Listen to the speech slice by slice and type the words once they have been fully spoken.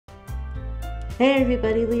Hey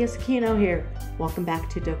everybody, Leah Sakino here. Welcome back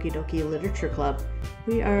to Doki Doki Literature Club.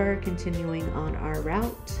 We are continuing on our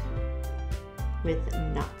route with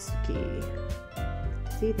Natsuki.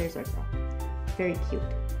 See, there's our girl. Very cute.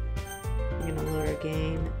 We're gonna load our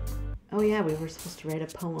game. Oh yeah, we were supposed to write a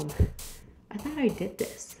poem. I thought I did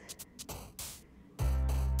this.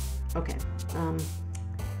 Okay, I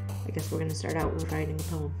guess we're gonna start out with writing a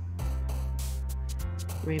poem.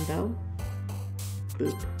 Rainbow.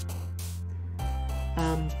 Boop.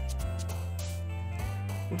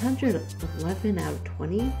 111 out of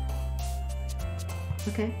 20.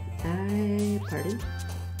 Okay, I party.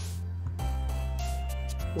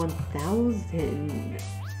 1,000.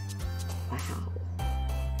 Wow.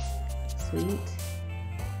 Sweet.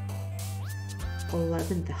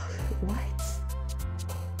 11,000. What?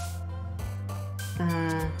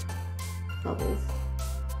 Bubbles.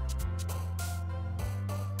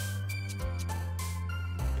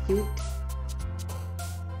 Cute.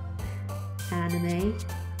 Anime.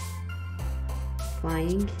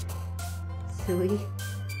 Flying. Silly.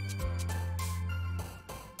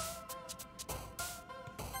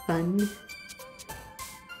 Fun.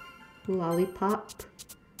 Lollipop.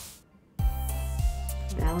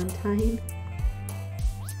 Valentine.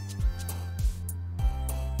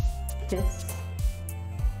 Kiss.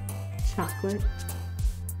 Chocolate.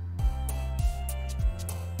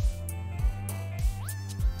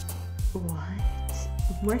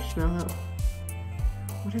 What? Marshmallow.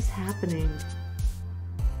 What is happening?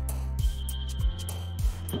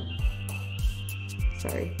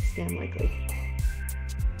 Sorry, stand likely.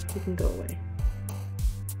 You can go away.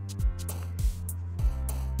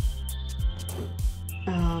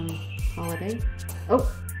 Holiday.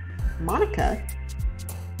 Oh, Monika.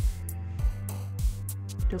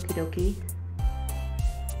 Doki Doki.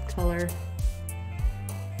 Color.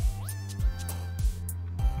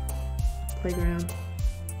 Playground.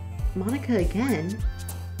 Monika again.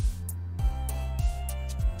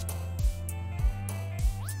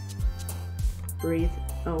 Breathe.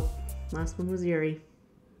 Oh, last one was Yuri.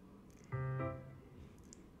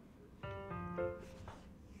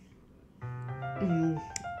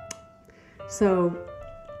 So,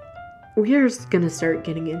 we're gonna start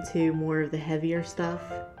getting into more of the heavier stuff.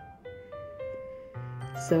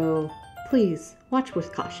 So, please, watch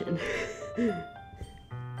with caution.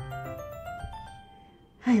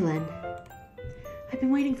 Hi, Len. I've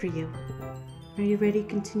been waiting for you. Are you ready to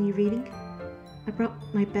continue reading? I brought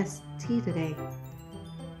my best tea today.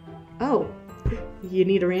 Oh, you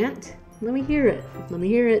need a rant? Let me hear it. Let me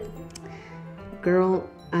hear it. Girl,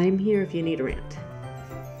 I'm here if you need a rant.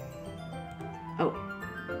 Oh,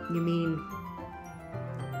 you mean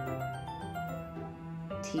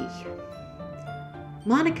tea.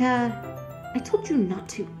 Monika, I told you not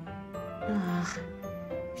to. Ugh,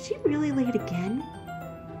 is she really late again?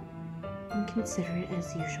 Inconsiderate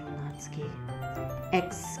as usual, Natsuki.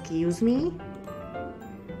 Excuse me?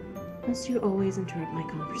 Must you always interrupt my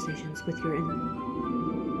conversations with your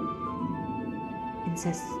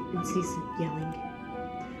incessant yelling?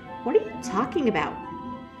 What are you talking about?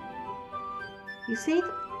 You say it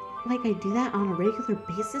like I do that on a regular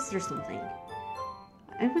basis or something.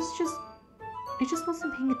 I just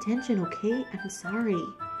wasn't paying attention, okay? I'm sorry.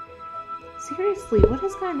 Seriously, what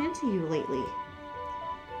has gotten into you lately?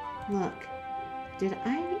 Look,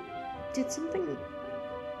 I did something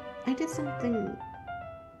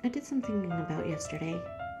about yesterday.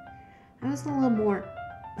 I was a little more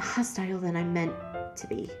hostile than I meant to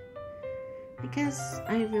be. I guess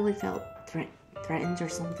I really felt threatened or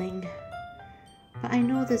something. But I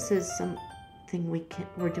know this is something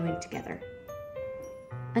we're doing together.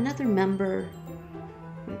 Another member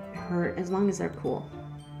hurt as long as they're cool.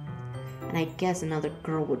 And I guess another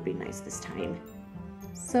girl would be nice this time.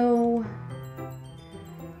 So,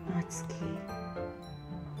 Natsuki,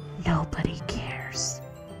 nobody cares.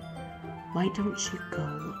 Why don't you go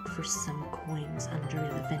look for some coins under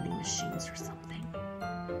the vending machines or something?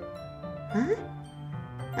 Huh?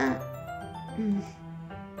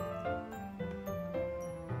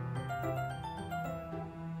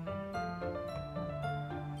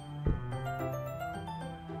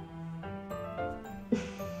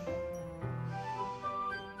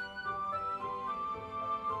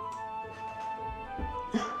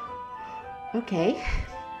 Okay.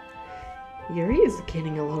 Yuri is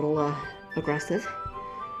getting a little, aggressive.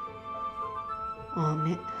 Oh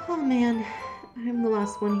man, I'm the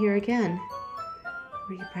last one here again.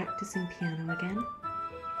 Were you practicing piano again?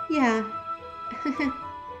 Yeah. You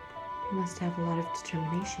must have a lot of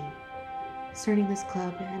determination. Starting this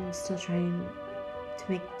club and still trying to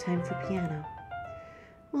make time for piano.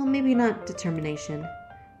 Well, maybe not determination,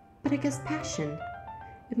 but I guess passion.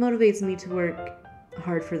 It motivates me to work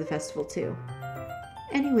hard for the festival too.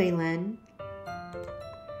 Anyway, Len,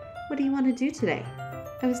 what do you want to do today?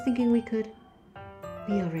 I was thinking we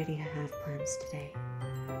already have plans today.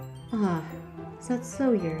 Ah, is that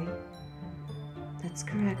so, Yuri? That's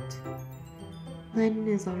correct. Len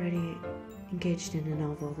is already engaged in a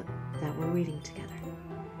novel that we're reading together.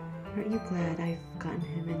 Aren't you glad I've gotten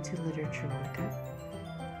him into literature, Monika?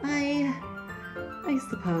 I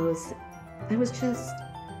suppose. I was just...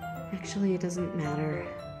 Actually, it doesn't matter.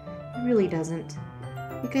 It really doesn't.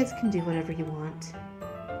 You guys can do whatever you want.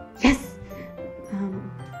 Yes!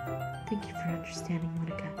 Thank you for understanding,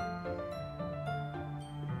 Monika.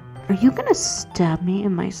 Are you gonna stab me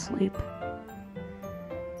in my sleep?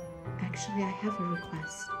 Actually, I have a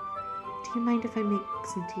request. Do you mind if I make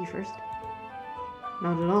some tea first?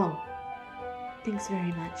 Not at all. Thanks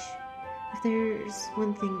very much. If there's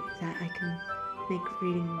one thing that I can make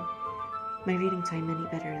my reading time any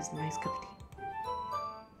better is a nice cup of tea.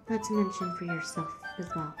 Not to mention for yourself as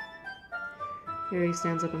well. Yuri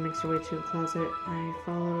stands up and makes her way to the closet. I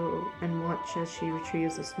follow and watch as she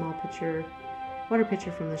retrieves a small water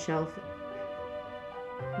pitcher from the shelf.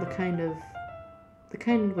 The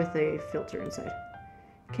kind with a filter inside.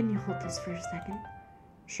 Can you hold this for a second?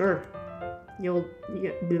 Sure.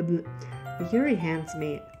 Yuri hands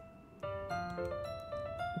me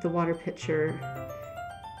the water pitcher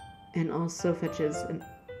and also fetches an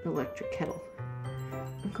electric kettle.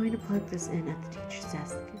 I'm going to plug this in at the teacher's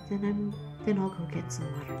desk, then I'll go get some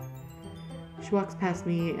water. She walks past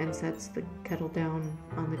me and sets the kettle down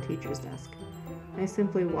on the teacher's desk. I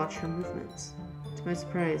simply watch her movements. To my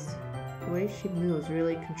surprise, the way she moves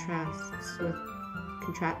really contrasts her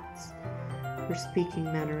speaking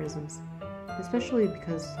mannerisms, especially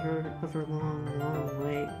because of her long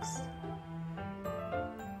legs.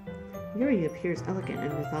 Yuri appears elegant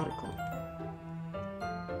and methodical.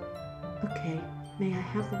 Okay, may I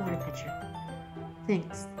have the water pitcher?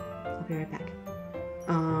 Thanks. I'll be right back.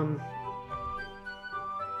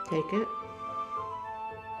 Take it.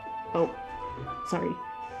 Oh, sorry.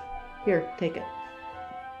 Here, take it.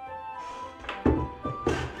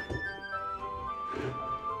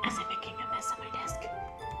 As I'm making a mess on my desk.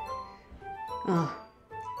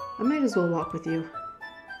 I might as well walk with you.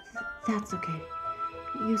 That's okay.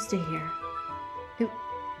 You stay here. It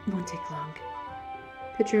won't take long.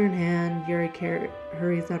 Pitcher in hand, Yuri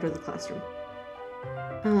hurries out of the classroom.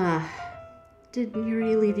 Did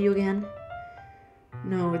Yuri leave you again?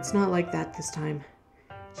 No, it's not like that this time.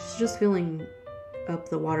 She's just filling up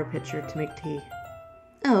the water pitcher to make tea.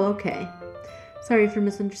 Oh, okay. Sorry for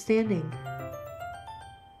misunderstanding.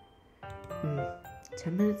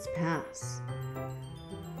 10 minutes pass.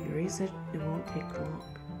 Yuri said it won't take long.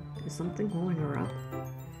 Is something holding her up?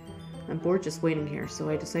 I'm bored just waiting here, so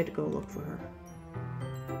I decide to go look for her.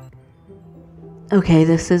 Okay,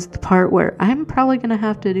 this is the part where I'm probably going to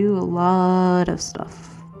have to do a lot of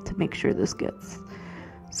stuff to make sure this gets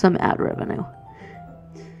some ad revenue.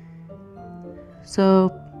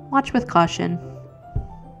 So, watch with caution.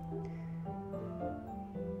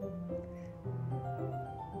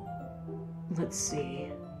 Let's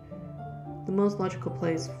see. The most logical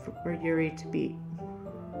place for Yuri to be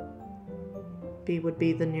would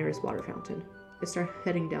be the nearest water fountain. I start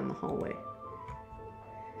heading down the hallway.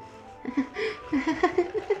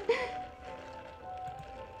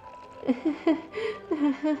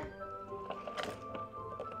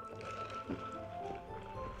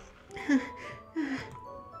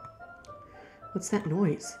 What's that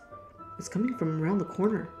noise? It's coming from around the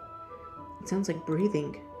corner. It sounds like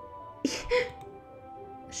breathing. A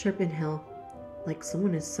sharp inhale, like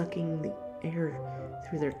someone is sucking the air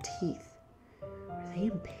through their teeth. Are they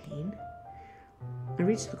in pain? I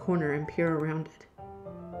reach the corner and peer around it.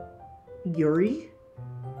 Yuri?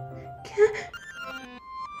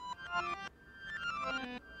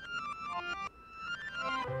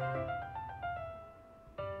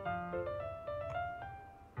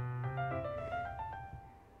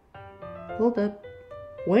 Hold up.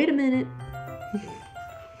 Wait a minute.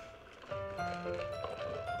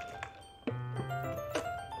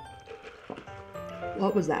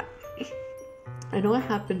 What was that? I know it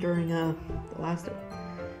happened during the last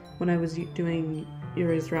when I was doing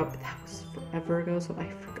Yuri's route, but that was forever ago, so I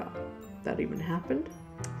forgot that even happened.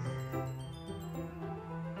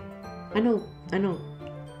 I know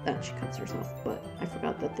that she cuts herself, but I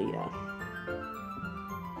forgot that the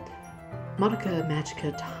Monika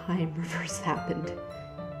Magica time reverse happened.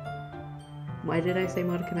 Why did I say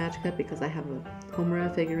Monika Magica? Because I have a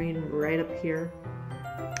Homura figurine right up here.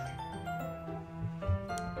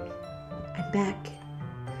 I'm back.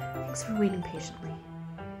 Thanks for waiting patiently.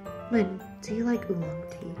 Lynn, do you like oolong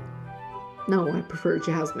tea? No, I prefer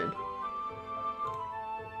jasmine.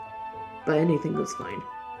 But anything is fine.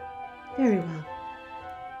 Very well.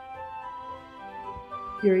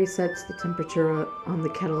 Yuri sets the temperature on the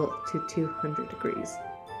kettle to 200 degrees.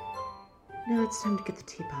 Now it's time to get the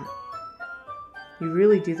teapot. You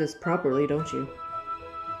really do this properly, don't you?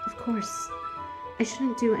 Of course. I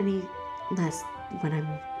shouldn't do any less when I'm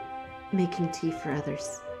making tea for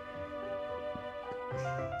others.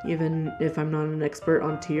 Even if I'm not an expert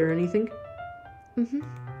on tea or anything? Mm-hmm.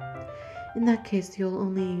 In that case, you'll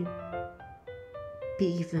only be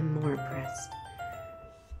even more impressed.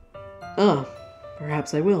 Ah,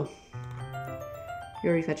 perhaps I will.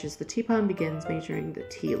 Yuri fetches the teapot and begins measuring the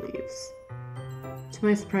tea leaves. To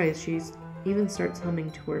my surprise, she even starts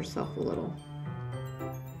humming to herself a little.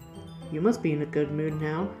 You must be in a good mood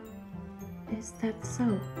now. Is that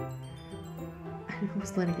so? I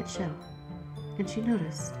was letting it show, and she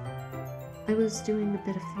noticed. I was doing a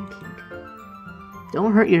bit of thinking.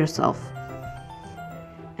 Don't hurt yourself.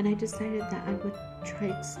 And I decided that I would try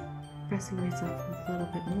expressing myself a little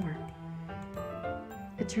bit more.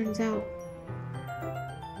 It turns out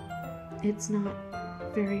it's not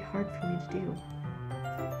very hard for me to do.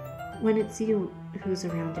 When it's you who's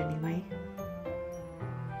around anyway.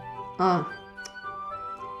 Ah.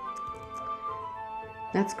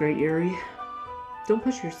 That's great, Yuri. Don't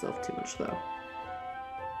push yourself too much, though.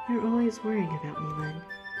 You're always worrying about me, Len.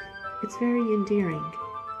 It's very endearing.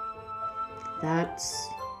 That's...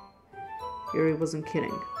 Yuri wasn't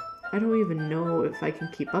kidding. I don't even know if I can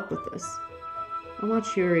keep up with this. I'll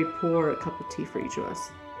watch Yuri pour a cup of tea for each of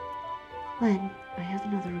us. Len, I have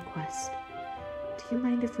another request. Do you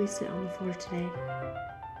mind if we sit on the floor today?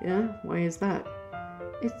 Yeah? Why is that?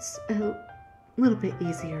 It's a little bit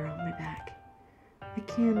easier on my back. I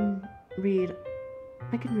can read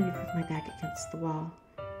with my back against the wall,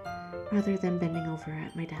 rather than bending over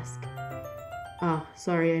at my desk. Ah,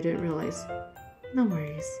 sorry, I didn't realize. No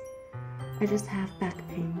worries. I just have back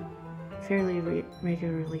pain fairly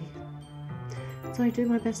regularly, so I do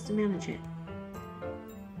my best to manage it.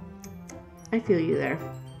 I feel you there.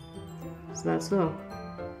 Is that so?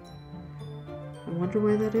 I wonder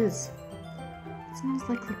why that is. It's most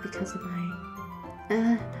likely because of my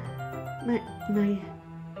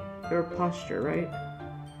your posture, right?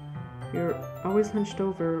 You're always hunched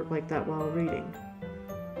over like that while reading.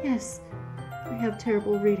 Yes, I have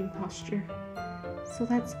terrible reading posture, so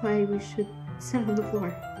that's why we should sit on the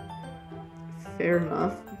floor. Fair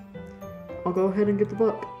enough. I'll go ahead and get the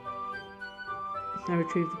book. I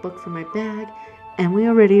retrieve the book from my bag, and we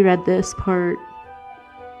already read this part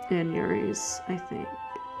in Yuri's, I think.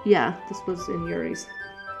 Yeah, this was in Yuri's.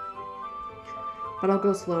 But I'll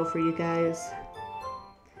go slow for you guys,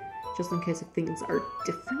 just in case if things are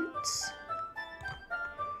different.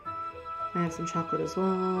 I have some chocolate as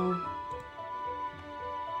well.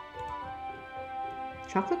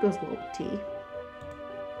 Chocolate goes well with tea.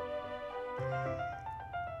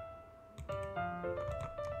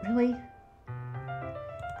 Really?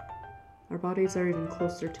 Our bodies are even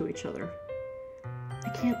closer to each other. I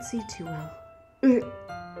can't see too well.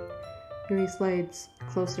 Yuri slides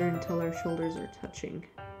closer until our shoulders are touching.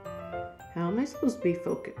 How am I supposed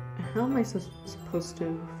to supposed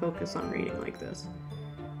to focus on reading like this?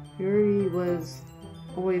 Yuri was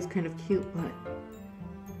always kind of cute, but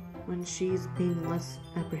when she's being less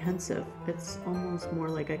apprehensive, it's almost more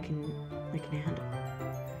like I can handle.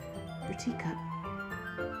 Your teacup.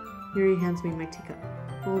 Yuri hands me my teacup.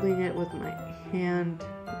 Holding it with my hand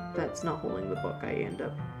that's not holding the book, I end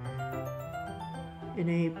up in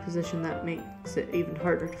a position that makes it even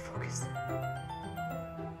harder to focus.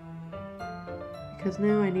 Because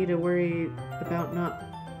now I need to worry about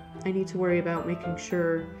making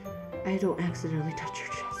sure I don't accidentally touch your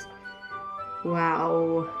chest.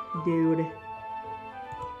 Wow, dude.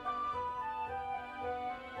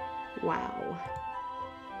 Wow.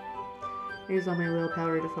 I use all my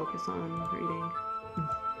willpower to focus on reading.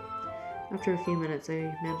 After a few minutes,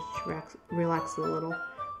 I manage to relax a little.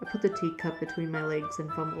 I put the teacup between my legs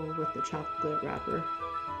and fumble with the chocolate wrapper.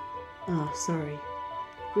 Ah, sorry.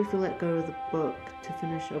 Briefly let go of the book to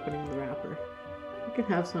finish opening the wrapper. You can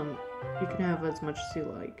have as much as you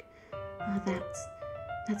like. Oh,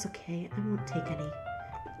 that's okay. I won't take any.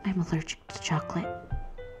 I'm allergic to chocolate.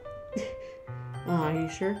 Are you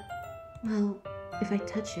sure? Well, if I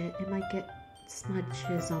touch it, it might get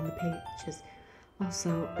smudges on the pages.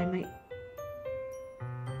 Also, I might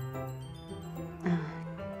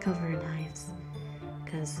cover in hives,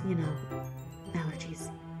 because, allergies.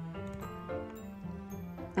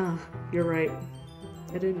 Ah, you're right.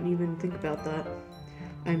 I didn't even think about that.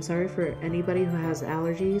 I'm sorry for anybody who has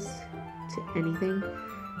allergies to anything.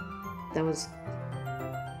 That was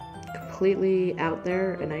completely out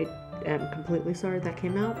there, and I am completely sorry that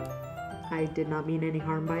came out. I did not mean any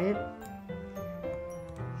harm by it.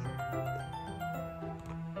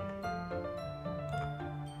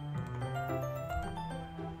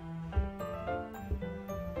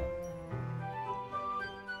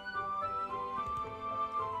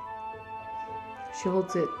 She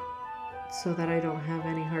holds it so that I don't have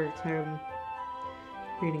any hard time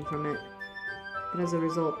reading from it. But as a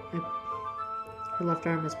result, her left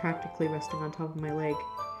arm is practically resting on top of my leg.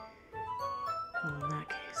 Well, in that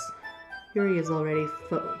case, Yuri is already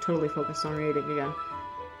totally focused on reading again.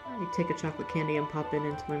 I take a chocolate candy and pop it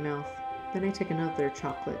into my mouth. Then I take another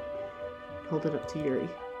chocolate and hold it up to Yuri.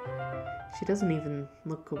 She doesn't even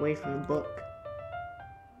look away from the book.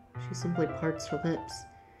 She simply parts her lips,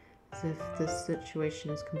 as if this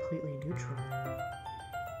situation is completely neutral.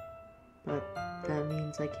 But that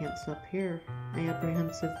means I can't stop here. I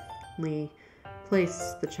apprehensively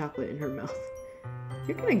place the chocolate in her mouth.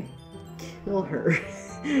 You're gonna kill her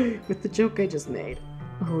with the joke I just made.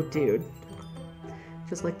 Oh, dude.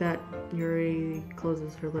 Just like that, Yuri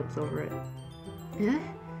closes her lips over it. Eh?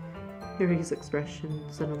 Yuri's expression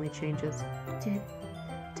suddenly changes. Did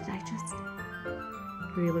I just...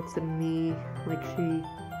 Yuri looks at me like she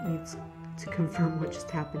needs to confirm what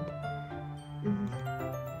just happened.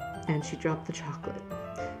 And she dropped the chocolate.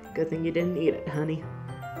 Good thing you didn't eat it, honey.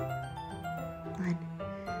 Len.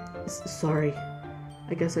 Sorry.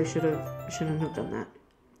 I guess I shouldn't have done that.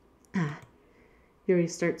 Yuri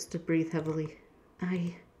starts to breathe heavily.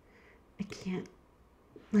 I can't.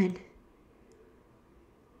 Len.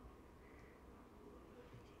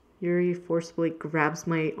 Yuri forcibly grabs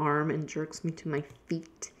my arm and jerks me to my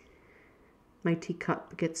feet. My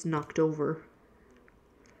teacup gets knocked over.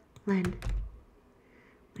 Len.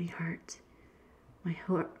 My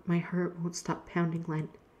heart won't stop pounding, Len.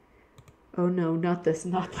 Oh no, not this.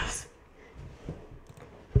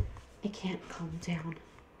 I can't calm down.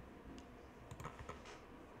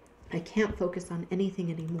 I can't focus on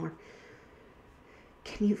anything anymore.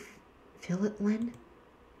 Can you feel it, Len?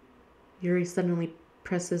 Yuri suddenly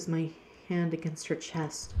presses my hand against her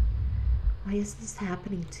chest. Why is this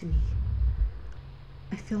happening to me?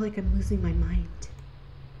 I feel like I'm losing my mind.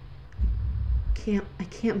 I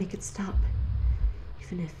can't make it stop.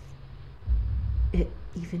 Even if it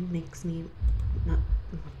even makes me not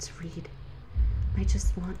want to read. I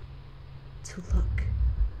just want to look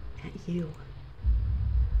at you.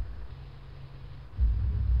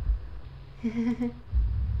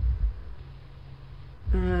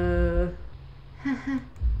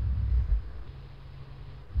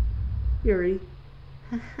 Yuri.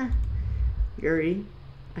 Yuri,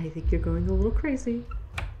 I think you're going a little crazy.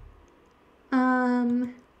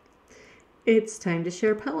 It's time to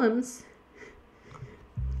share poems.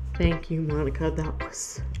 Thank you, Monika. That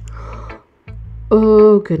was...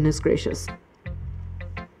 Oh, goodness gracious.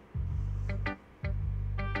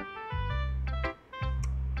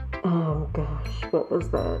 Oh, gosh. What was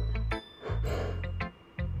that?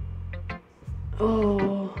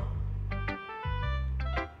 Oh.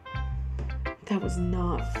 That was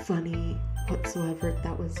not funny whatsoever.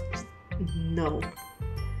 That was just... No.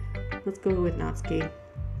 Let's go with Natsuki.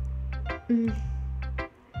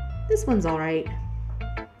 This one's alright.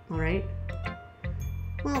 Alright?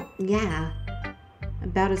 Well, yeah.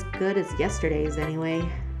 About as good as yesterday's anyway.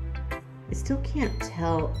 I still can't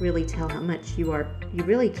really tell how much you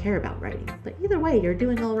really care about writing, but either way, you're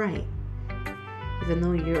doing alright. Even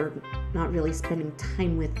though you're not really spending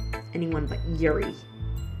time with anyone but Yuri.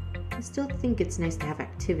 I still think it's nice to have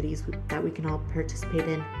activities that we can all participate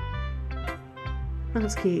in.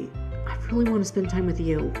 Natsuki, I really want to spend time with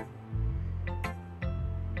you.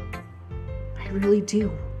 I really do.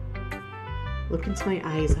 Look into my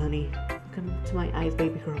eyes, honey. Look into my eyes,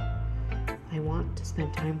 baby girl. I want to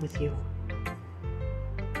spend time with you.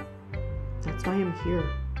 That's why I'm here.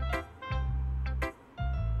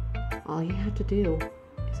 All you have to do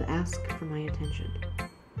is ask for my attention.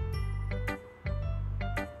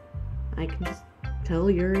 I can just tell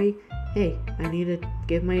Yuri, hey, I need to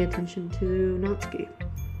give my attention to Natsuki.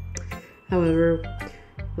 However,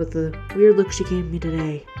 with the weird look she gave me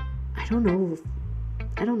today, I don't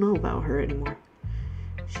know about her anymore.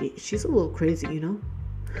 She's a little crazy, you know?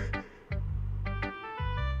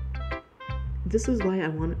 This is why I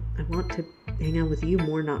want to hang out with you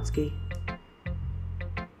more, Natsuki.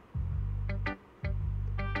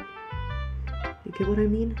 You get what I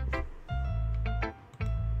mean?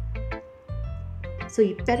 So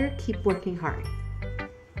you better keep working hard.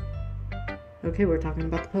 Okay, we're talking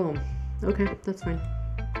about the poem. Okay, that's fine.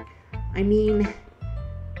 I mean,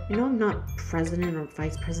 I know I'm not president or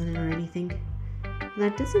vice president or anything.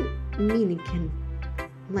 That doesn't mean you can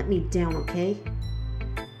let me down, okay?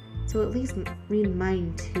 So at least read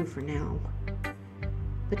mine too for now.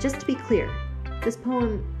 But just to be clear, this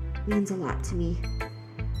poem means a lot to me.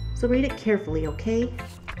 So read it carefully, okay?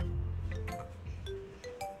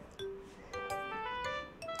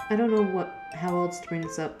 I don't know how else to bring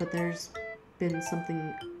this up, but there's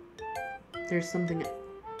something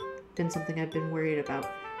I've been worried about.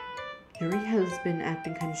 Yuri has been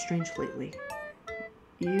acting kind of strange lately.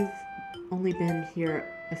 You've only been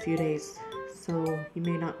here a few days, so you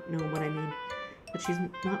may not know what I mean, but she's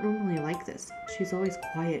not normally like this. She's always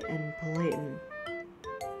quiet and polite and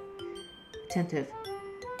attentive.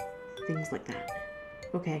 Things like that.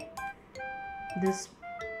 Okay. This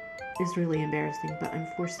is really embarrassing, but I'm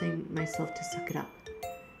forcing myself to suck it up.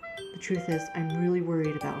 The truth is, I'm really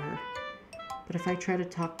worried about her. But if I try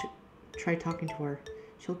talking to her,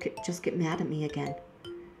 she'll just get mad at me again.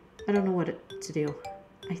 I don't know what to do.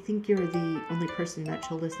 I think you're the only person that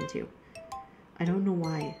she'll listen to. I don't know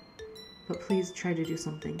why, but please try to do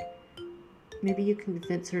something. Maybe you can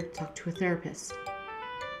convince her to talk to a therapist.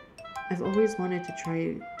 I've always wanted to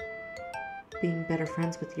try being better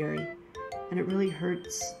friends with Yuri, and it really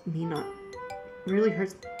hurts me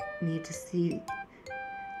to see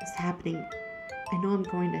this happening. I know I'm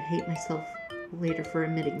going to hate myself later for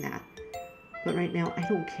admitting that, but right now I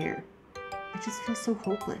don't care. I just feel so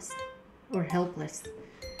hopeless or helpless.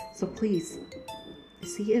 So please,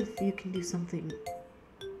 see if you can do something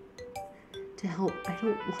to help. I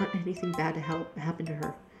don't want anything bad to happen to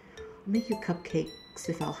her. I'll make you cupcakes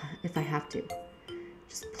if I have to.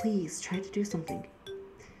 Just please try to do something.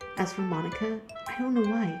 As for Monika, I don't know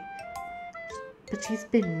why, but she's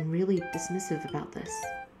been really dismissive about this.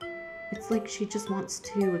 It's like she just wants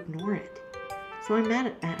to ignore it. So I'm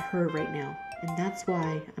mad at her right now, and that's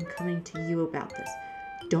why I'm coming to you about this.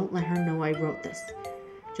 Don't let her know I wrote this.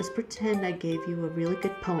 Just pretend I gave you a really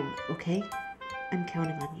good poem, okay? I'm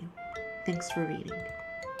counting on you. Thanks for reading.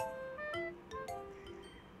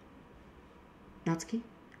 Natsuki?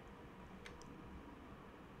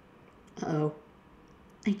 Uh-oh.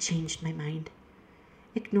 I changed my mind.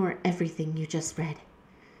 Ignore everything you just read.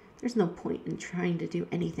 There's no point in trying to do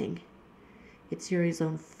anything. It's Yuri's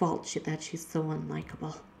own fault that she's so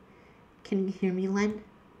unlikable. Can you hear me, Len?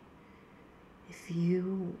 If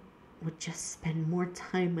you would just spend more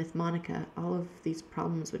time with Monika, all of these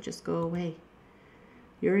problems would just go away.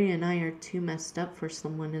 Yuri and I are too messed up for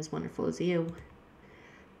someone as wonderful as you.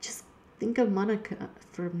 Just think of Monika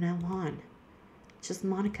from now on. Just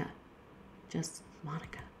Monika. Just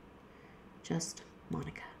Monika. Just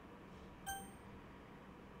Monika.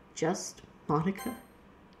 Just Monika?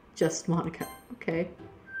 Just Monika. Okay.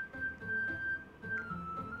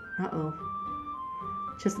 Uh-oh.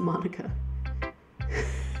 Just Monika.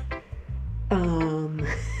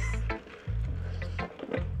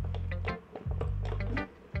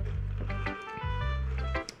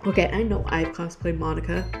 Okay, I know I've cosplayed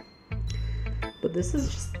Monika, but this is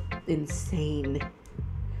just insane.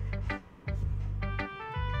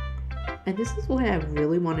 And this is why I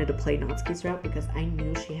really wanted to play Natsuki's route, because I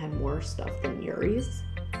knew she had more stuff than Yuri's.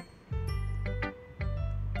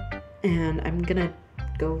 And I'm gonna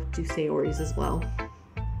go do Sayori's as well.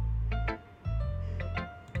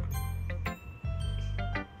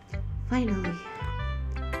 Finally.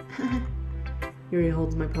 Yuri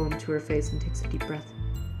holds my poem to her face and takes a deep breath.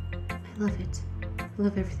 I love it. I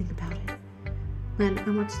love everything about it. Len, I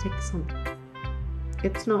want to take this home.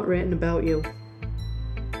 It's not written about you.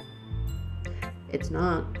 It's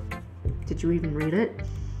not. Did you even read it?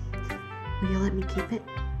 Will you let me keep it,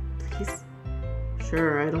 please?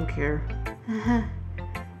 Sure, I don't care.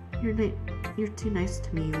 You're too nice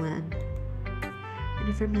to me, Len. I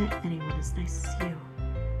never met anyone as nice as you.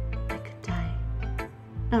 I could die.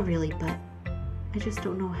 Not really, but I just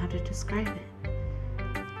don't know how to describe it.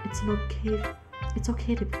 It's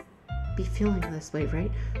okay to be feeling this way,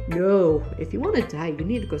 right? No, if you want to die, you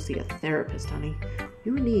need to go see a therapist, honey.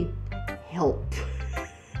 You need help.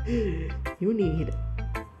 You need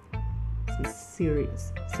some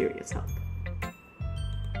serious help.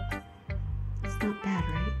 It's not bad,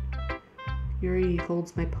 right? Yuri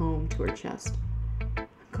holds my poem to her chest. I'm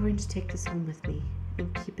going to take this home with me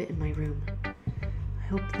and keep it in my room. I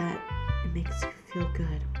hope that it makes you feel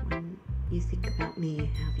good when you think about me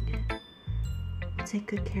having it. I'll take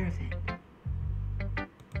good care of it.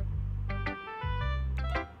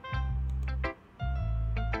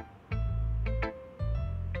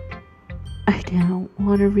 I didn't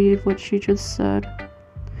want to read what she just said.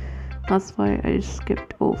 That's why I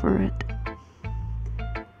skipped over it.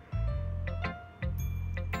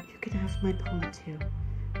 can have my poem too.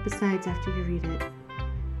 Besides, after you read it,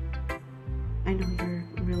 I know you're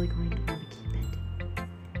really going to want to keep it.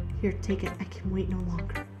 Here, take it. I can wait no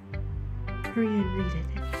longer. Hurry and read it.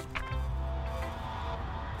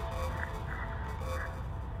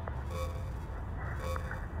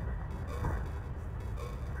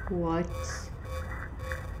 What?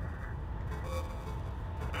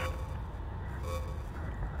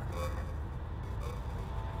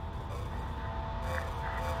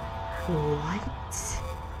 What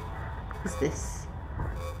is this?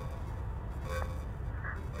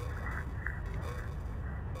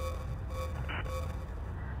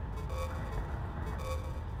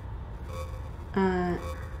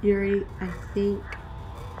 Yuri, I think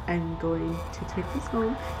I'm going to take this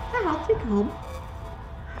home. Yeah, I'll take it home.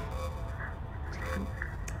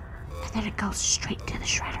 And then it goes straight to the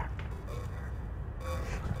shredder.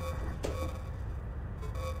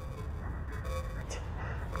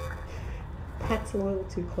 That's a little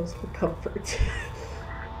too close for comfort.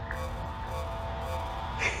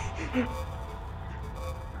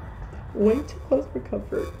 Way too close for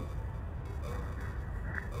comfort.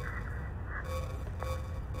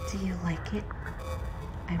 Do you like it?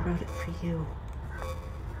 I wrote it for you.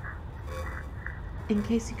 In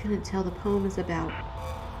case you couldn't tell, the poem is about...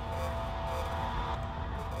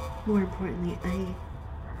 More importantly, I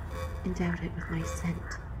endowed it with my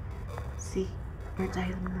scent. See, aren't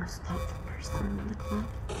I the most thoughtful person in the club?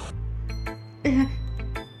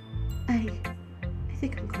 I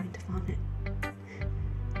think I'm going to vomit.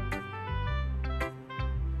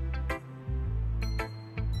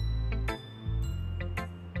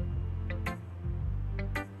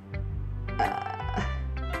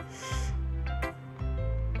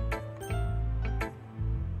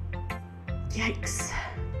 Yikes.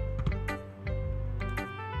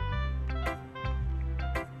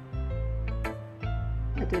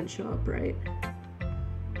 That didn't show up right.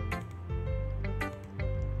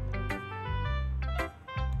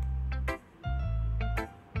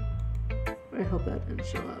 I hope that didn't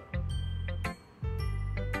show up.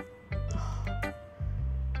 Oh.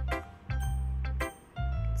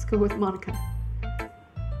 Let's go with Monika.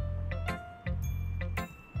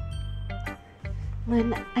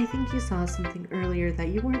 Lynn, I think you saw something earlier that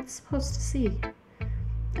you weren't supposed to see.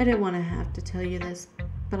 I didn't want to have to tell you this,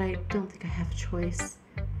 but I don't think I have a choice.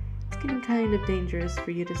 It's getting kind of dangerous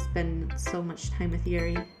for you to spend so much time with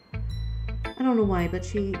Yuri. I don't know why, but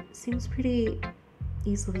she seems pretty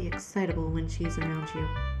easily excitable when she's around you.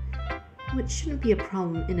 Which shouldn't be a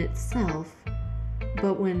problem in itself,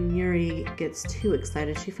 but when Yuri gets too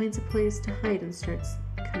excited, she finds a place to hide and starts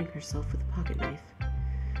cutting herself with a pocket knife.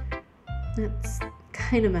 That's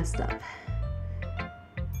kind of messed up.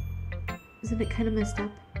 Isn't it kind of messed up?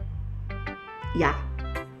 Yeah.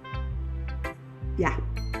 Yeah.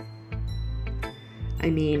 I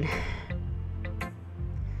mean,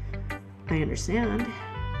 I understand.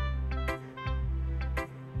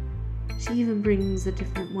 She even brings a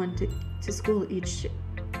different one to school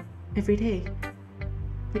every day.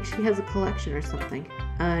 Like she has a collection or something.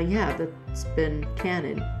 Yeah, that's been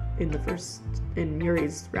canon in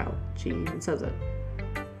Yuri's route. She even says it.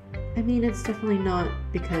 I mean, it's definitely not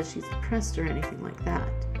because she's depressed or anything like that.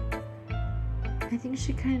 I think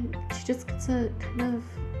she just gets a kind of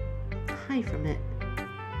high from it.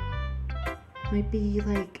 Might be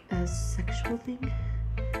like a sexual thing.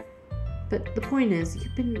 But the point is,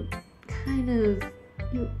 you've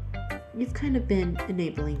kind of been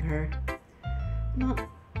enabling her. I'm not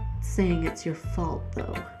saying it's your fault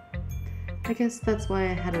though. I guess that's why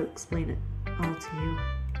I had to explain it all to you.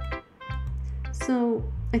 So,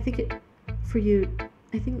 I think if you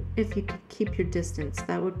could keep your distance,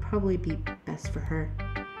 that would probably be best for her.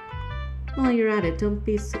 While you're at it, don't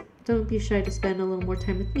be shy to spend a little more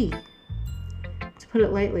time with me. To put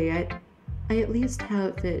it lightly, I at least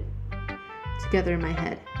have it together in my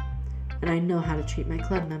head, and I know how to treat my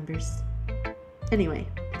club members. Anyway,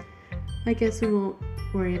 I guess we won't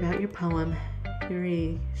worry about your poem.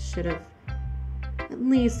 Yuri should have at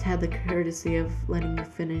least had the courtesy of letting you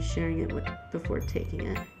finish sharing it before taking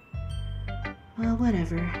it. Well,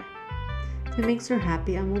 whatever. If it makes her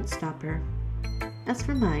happy, I won't stop her. As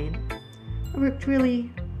for mine, I worked really,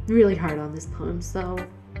 really hard on this poem, so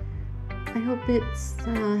I hope it's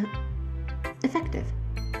effective.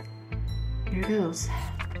 Here goes.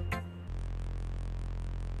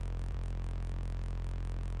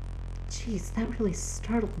 Jeez, that really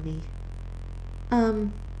startled me.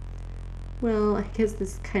 Well, I guess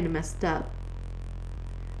this kind of messed up.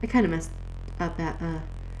 I kind of messed up at,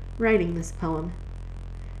 writing this poem.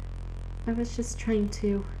 I was just trying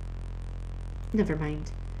to... Never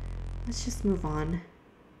mind. Let's just move on.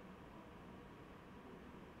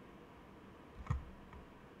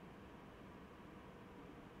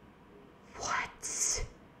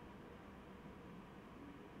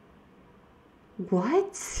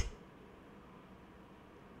 What?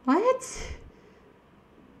 What?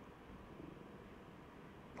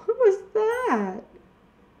 What was that?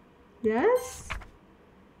 Yes?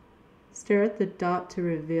 Stare at the dot to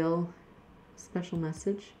reveal special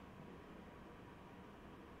message.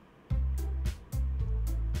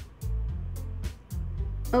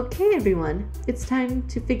 Okay, everyone. It's time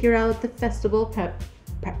to figure out the festival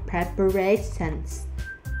preparations.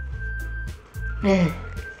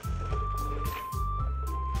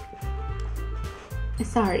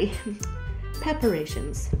 Sorry.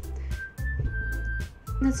 Preparations.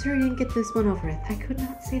 Let's hurry and get this one over with. I could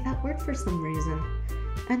not say that word for some reason.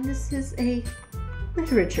 And this is a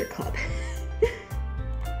literature club.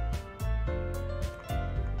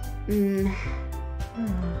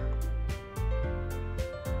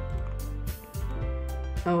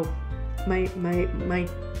 Oh, my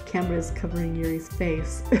camera is covering Yuri's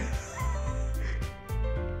face.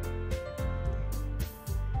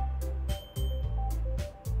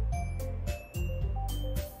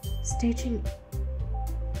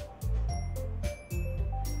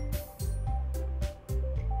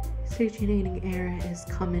 Staginating air is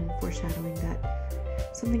common, foreshadowing that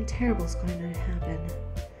something terrible is going to happen.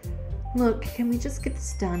 Look, can we just get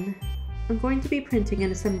this done? I'm going to be printing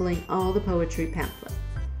and assembling all the poetry pamphlets.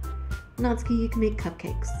 Natsuki, you can make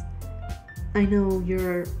cupcakes. I know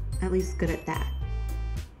you're at least good at that.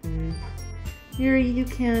 Yuri, you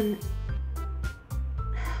can...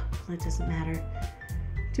 Well, it doesn't matter.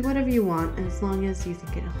 Do whatever you want, as long as you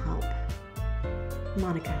think it'll help.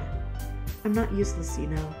 Monika, I'm not useless, you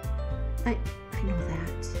know. I know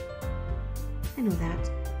that. I know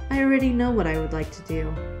that. I already know what I would like to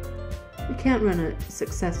do. We can't run a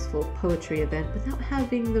successful poetry event without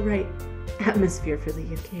having the right atmosphere for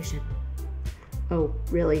the occasion. Oh,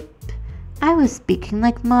 really? I was speaking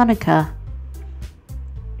like Monika.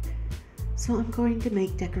 So I'm going to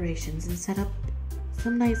make decorations and set up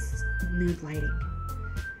some nice mood lighting.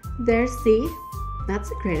 There, see? That's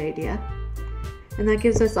a great idea. And that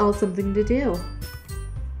gives us all something to do.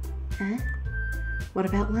 Eh? What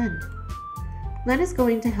about Len? Len is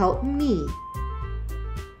going to help me.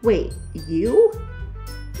 Wait, you?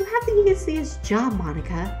 You have the easiest job,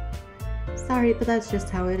 Monika. Sorry, but that's just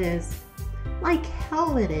how it is. Like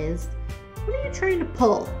hell it is. What are you trying to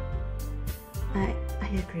pull? I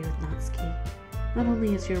agree with Natsuki. Not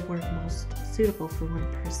only is your work most suitable for one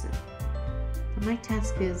person, but my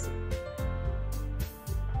task is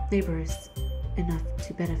laborious enough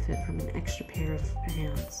to benefit from an extra pair of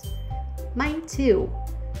hands. Mine too.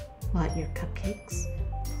 What, your cupcakes?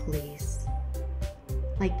 Please.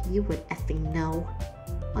 Like you would effing know.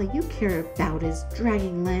 All you care about is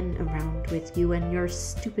dragging Len around with you and your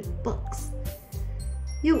stupid books.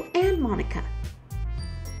 You and Monika.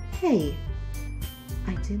 Hey,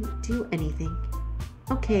 I didn't do anything.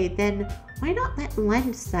 Okay, then why not let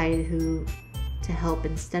Len decide who to help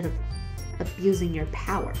instead of abusing your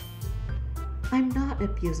power? I'm not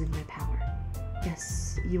abusing my power.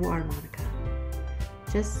 Yes, you are, Monika.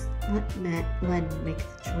 Just let Len make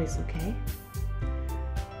the choice, okay?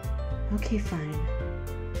 Okay, fine.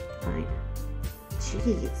 Fine.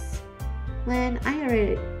 Jeez. Len,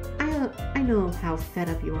 I know how fed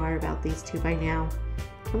up you are about these two by now.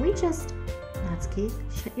 Can we just... Natsuki,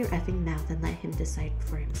 shut your effing mouth and let him decide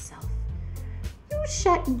for himself. You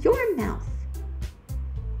shut your mouth!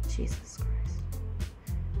 Jesus Christ.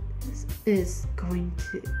 This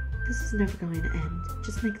is never going to end.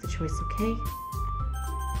 Just make the choice, okay?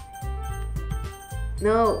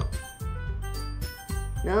 No.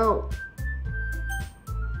 No.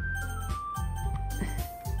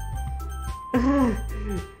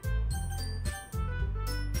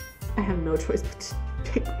 I have no choice but to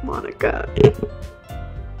pick Monika.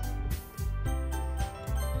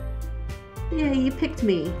 Yeah, you picked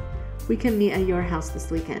me. We can meet at your house this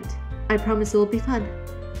weekend. I promise it will be fun.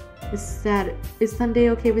 Is Sunday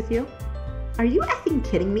okay with you? Are you effing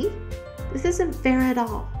kidding me? This isn't fair at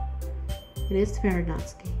all. It is fair,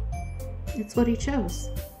 Natsuki. It's what he chose.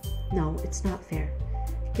 No, it's not fair.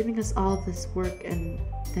 Giving us all this work and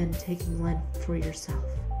then taking Len for yourself.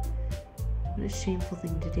 What a shameful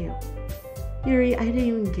thing to do. Yuri, I didn't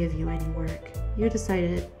even give you any work. You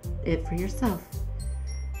decided it for yourself.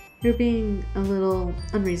 You're being a little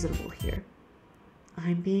unreasonable here.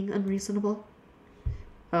 I'm being unreasonable?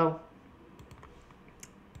 Oh.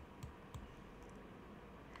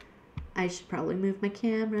 I should probably move my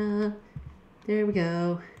camera. There we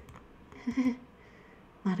go.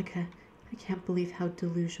 Monika, I can't believe how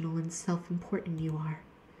delusional and self-important you are.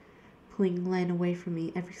 Pulling Len away from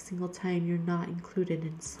me every single time you're not included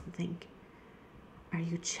in something. Are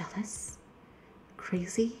you jealous?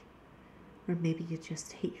 Crazy? Or maybe you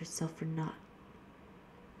just hate yourself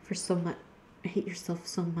hate yourself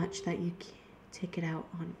so much that you can't take it out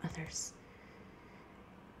on others.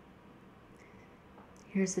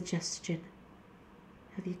 Here's a suggestion.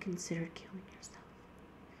 Have you considered killing yourself?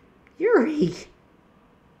 Yuri!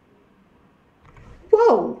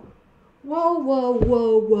 Whoa! Whoa, whoa,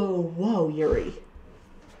 whoa, whoa, whoa, Yuri.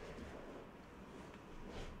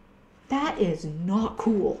 That is not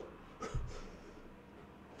cool.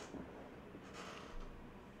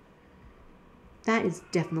 That is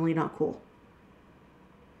definitely not cool.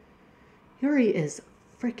 Yuri is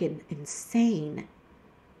freaking insane.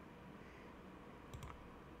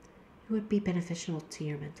 It would be beneficial to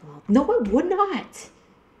your mental health. No, it would not.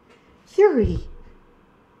 Yuri.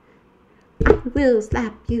 I will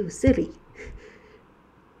slap you, silly.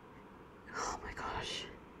 Oh my gosh.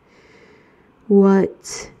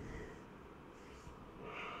 What?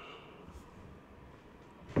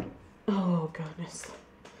 Oh goodness.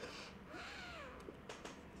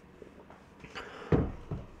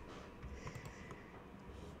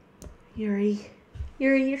 Yuri,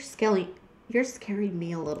 you're scaring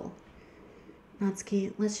me a little.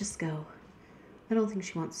 Natsuki, let's just go. I don't think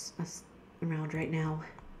she wants us around right now.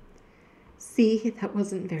 See, that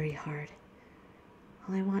wasn't very hard.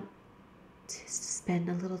 All I want is to spend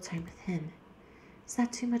a little time with him. Is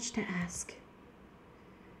that too much to ask?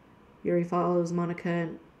 Yuri follows Monika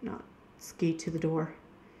and Natsuki to the door.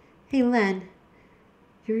 Hey, Len.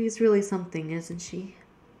 Yuri's really something, isn't she?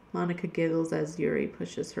 Monika giggles as Yuri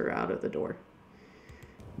pushes her out of the door.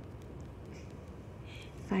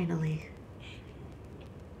 Finally.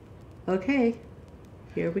 Okay,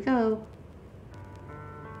 here we go.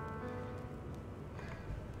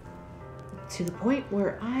 To the point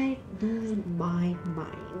where I lose my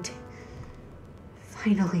mind.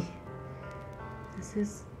 Finally. This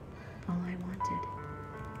is all I wanted.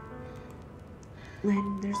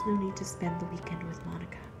 Len, there's no need to spend the weekend with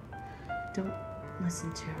Monika. Don't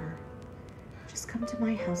listen to her. Just come to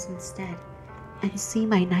my house instead and see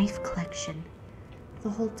my knife collection. The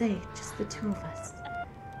whole day, just the two of us.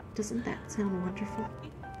 Doesn't that sound wonderful?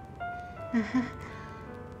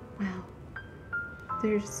 Wow.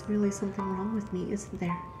 There's really something wrong with me, isn't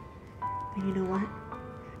there? But you know what?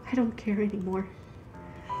 I don't care anymore.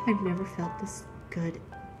 I've never felt this good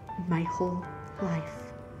in my whole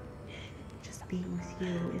life. Just being with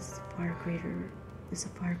you is a far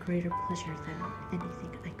greater pleasure than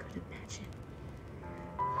anything I could imagine.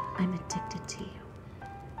 I'm addicted to you.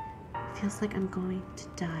 It feels like I'm going to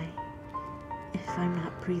die if I'm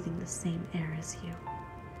not breathing the same air as you.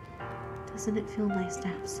 Doesn't it feel nice to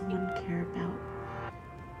have someone care about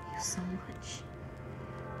you so much?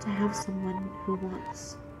 To have someone who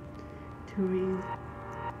wants to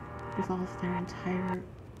revolve their entire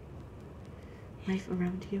life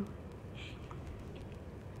around you?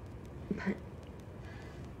 But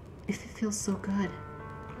if it feels so good,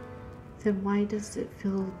 then why does it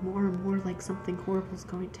feel more and more like something horrible is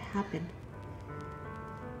going to happen?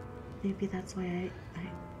 Maybe that's why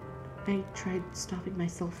I tried stopping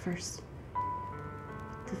myself first.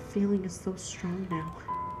 The feeling is so strong now.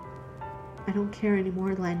 I don't care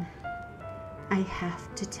anymore, Len. I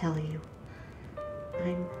have to tell you.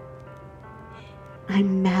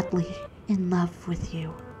 I'm madly in love with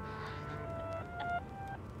you.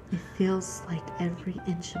 It feels like every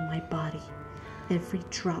inch of my body, every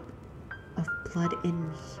drop of blood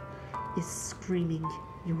in me is screaming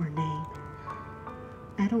your name.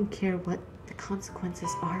 I don't care what the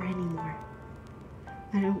consequences are anymore.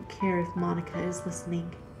 I don't care if Monika is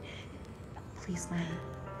listening. Please, Len,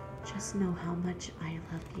 just know how much I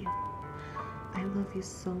love you. I love you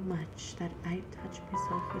so much that I touch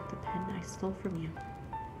myself with the pen I stole from you.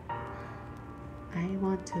 I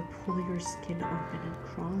want to pull your skin open and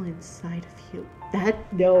crawl inside of you.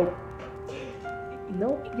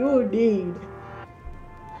 Nope, you need.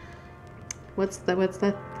 What's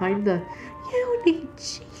that time you need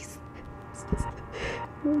Jesus.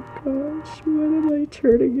 Oh gosh, what am I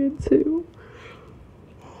turning into?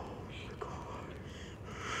 Oh my gosh.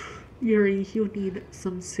 Yuri, you need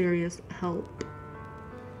some serious help.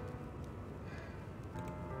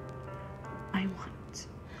 I want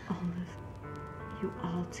all of you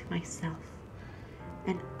all to myself,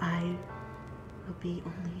 and I will be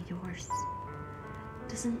only yours.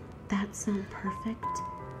 Doesn't that sound perfect?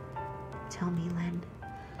 Tell me, Len.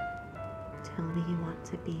 Tell me you want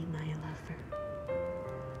to be my lover.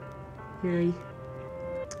 Yuri,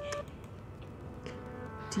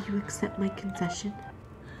 do you accept my confession?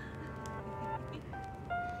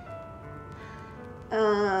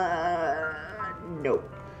 No.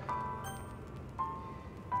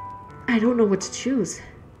 I don't know what to choose.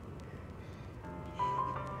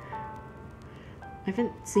 I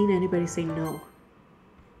haven't seen anybody say no.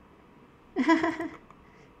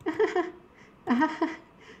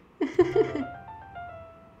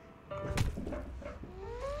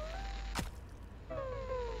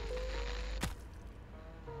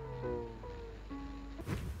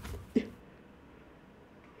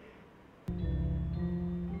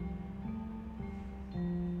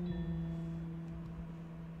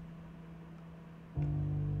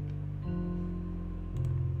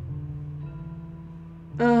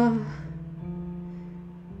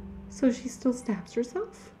 So she still stabs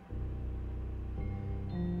herself?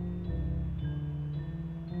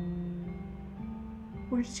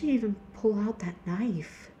 Where did she even pull out that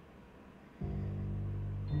knife?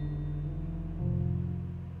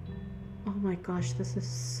 Oh my gosh, this is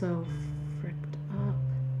so fricked up.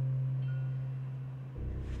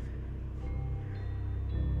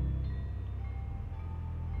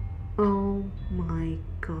 Oh my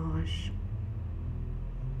gosh.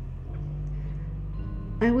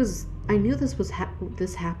 I knew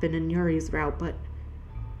this happened in Yuri's route, but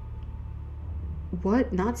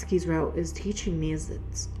what Natsuki's route is teaching me is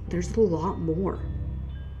that there's a lot more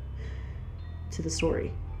to the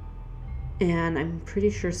story. And I'm pretty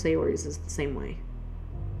sure Sayori's is the same way.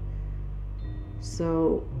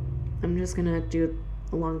 So I'm just gonna do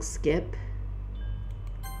a long skip.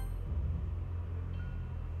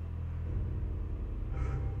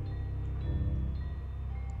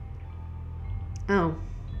 Oh.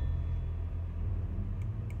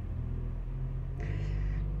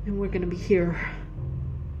 And we're gonna be here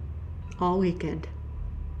all weekend.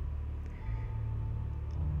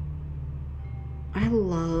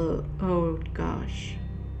 Oh gosh.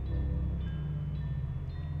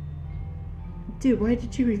 Dude, why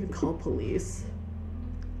did you even call police?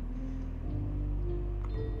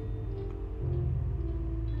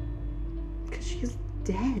 Because she's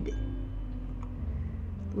dead.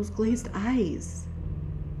 Those glazed eyes.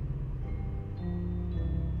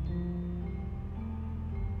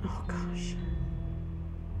 Oh gosh.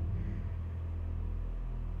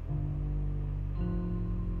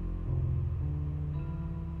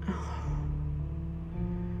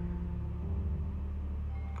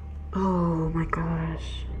 Oh my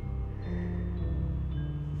gosh.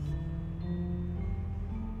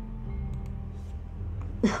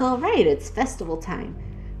 All right, it's festival time.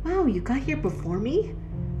 Wow, you got here before me?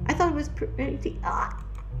 I thought it was pretty...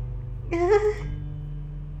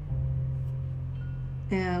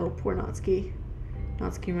 Oh, poor Natsuki.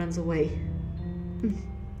 Natsuki runs away.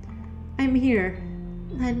 I'm here.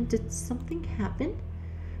 And did something happen?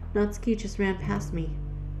 Natsuki just ran past me.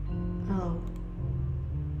 Oh.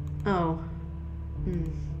 Oh.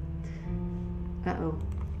 Uh-oh.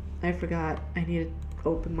 I forgot. I need to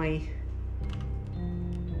open my...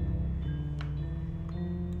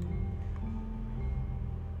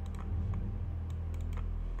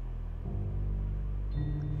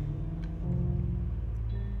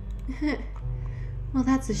 Well,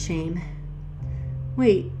 that's a shame.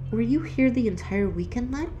 Wait, were you here the entire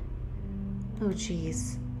weekend then? Oh,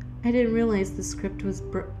 jeez. I didn't realize the script was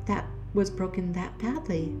broken that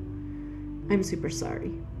badly. I'm super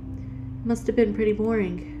sorry. Must have been pretty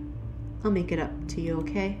boring. I'll make it up to you,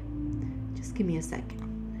 okay? Just give me a second.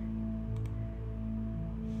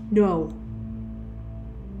 No.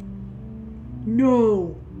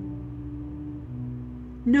 No.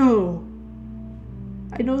 No.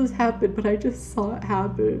 I know this happened, but I just saw it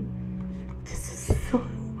happen. This is so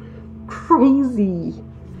crazy.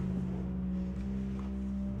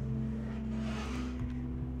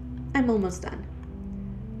 I'm almost done.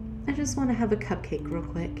 I just want to have a cupcake real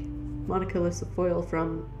quick. Monika lifts the foil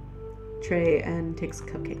from tray and takes a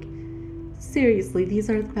cupcake. Seriously, these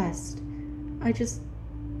are the best. I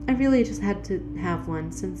really just had to have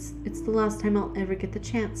one since it's the last time I'll ever get the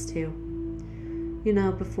chance to. You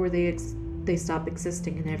know, before they stop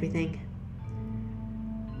existing and everything.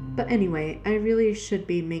 But anyway, I really should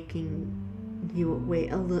be making you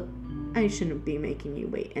wait I shouldn't be making you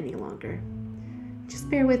wait any longer. Just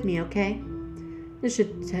bear with me, okay? This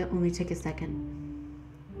should only take a second.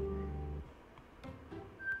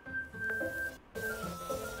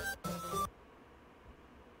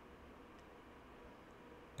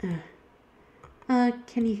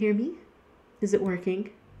 Can you hear me? Is it working?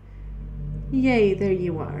 Yay, there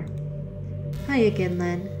you are. Hi again,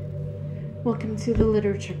 Len. Welcome to the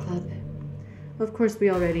Literature Club. Of course, we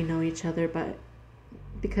already know each other, but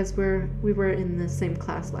because we were in the same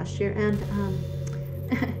class last year, and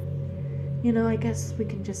you know, I guess we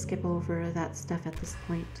can just skip over that stuff at this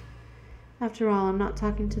point. After all, I'm not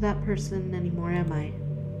talking to that person anymore, am I?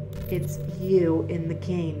 It's you in the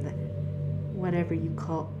game, whatever you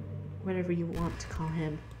call. whatever you want to call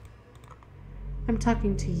him. I'm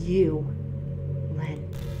talking to you, Len.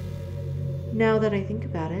 Now that I think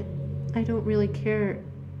about it, I don't really care.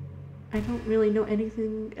 I don't really know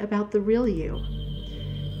anything about the real you.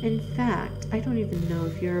 In fact, I don't even know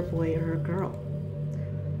if you're a boy or a girl.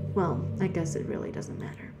 Well, I guess it really doesn't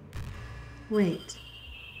matter. Wait.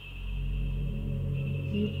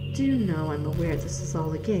 You do know I'm aware this is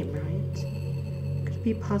all a game, right? Could it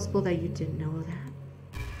be possible that you didn't know that?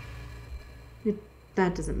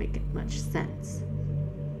 That doesn't make much sense.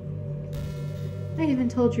 I even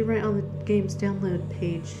told you right on the game's download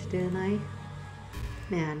page, didn't I?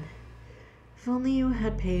 Man, if only you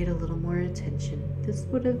had paid a little more attention, this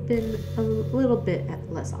would have been a little bit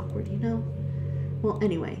less awkward, you know? Well,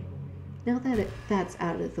 anyway, now that that's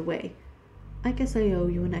out of the way, I guess I owe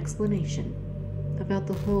you an explanation about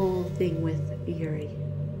the whole thing with Yuri.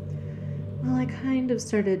 Well, I kind of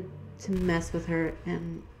started to mess with her,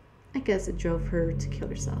 and I guess it drove her to kill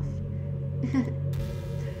herself.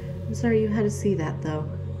 I'm sorry you had to see that, though.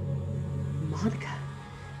 Monika,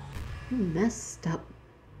 you messed up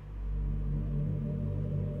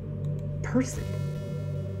person.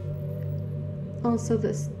 Also,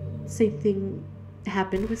 the same thing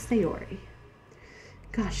happened with Sayori.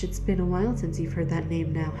 Gosh, it's been a while since you've heard that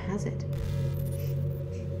name now, has it?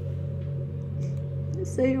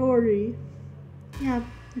 Sayori. Yeah,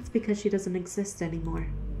 it's because she doesn't exist anymore.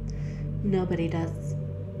 Nobody does.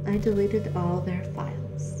 I deleted all their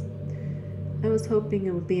files. I was hoping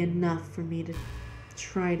it would be enough for me to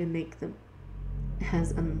try to make them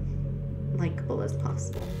as unlikable as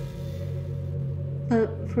possible.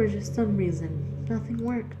 But for just some reason, nothing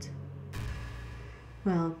worked.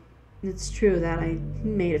 Well, it's true that I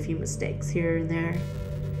made a few mistakes here and there,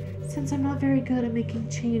 since I'm not very good at making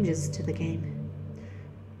changes to the game.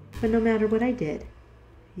 But no matter what I did,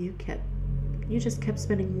 you just kept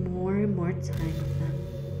spending more and more time with them.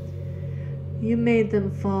 You made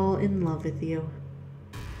them fall in love with you.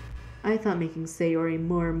 I thought making Sayori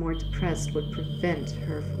more and more depressed would prevent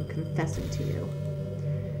her from confessing to you.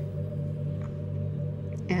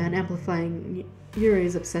 And amplifying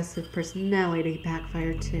Yuri's obsessive personality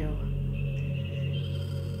backfired too.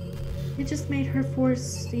 It just made her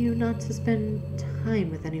force you not to spend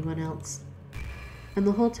time with anyone else. And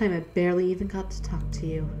the whole time I barely even got to talk to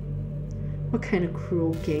you. What kind of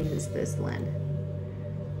cruel game is this, Len?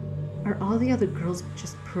 Are all the other girls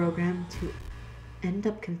just programmed to end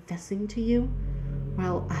up confessing to you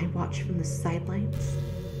while I watch from the sidelines?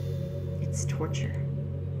 It's torture.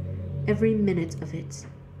 Every minute of it.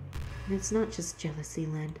 And it's not just jealousy,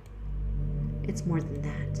 Len. It's more than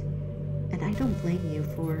that. And I don't blame you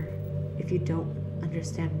for if you don't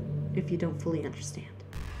fully understand.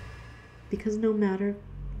 Because no matter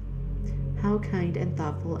how kind and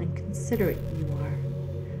thoughtful and considerate you are,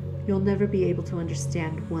 you'll never be able to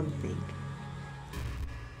understand one thing.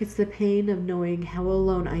 It's the pain of knowing how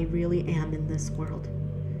alone I really am in this world.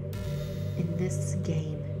 In this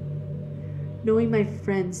game. Knowing my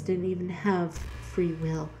friends didn't even have free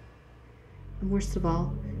will. And worst of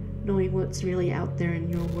all, knowing what's really out there in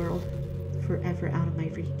your world, forever out of my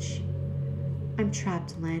reach. I'm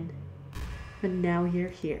trapped, Len. But now you're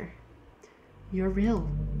here. You're real.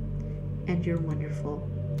 And you're wonderful.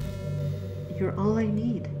 You're all I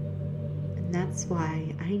need. And that's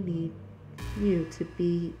why I need you to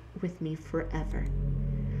be with me forever.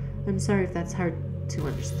 I'm sorry if that's hard to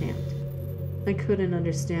understand. I couldn't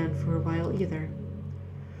understand for a while either.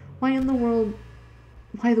 Why the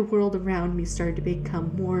world around me started to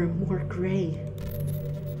become more and more gray.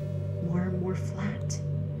 More and more flat.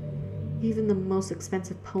 Even the most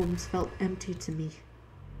expensive poems felt empty to me.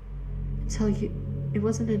 It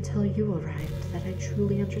wasn't until you arrived that I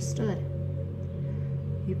truly understood.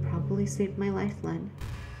 You probably saved my life, Len.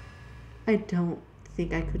 I don't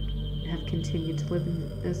think I could have continued to live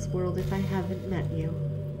in this world if I haven't met you.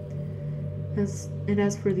 As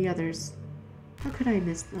for the others, how could I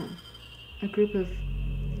miss them? A group of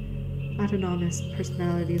autonomous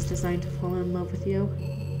personalities designed to fall in love with you.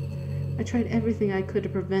 I tried everything I could to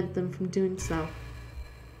prevent them from doing so.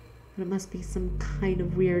 But it must be some kind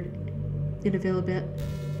of weird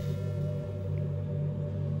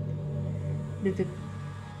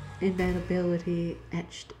inevitability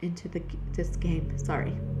etched into this game.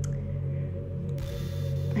 Sorry.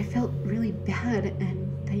 I felt really bad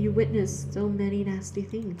and that you witnessed so many nasty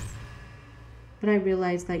things. But I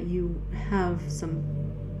realized that you have some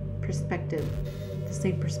perspective, the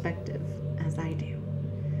same perspective as I do.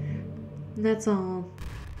 And that it's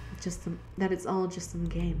all just some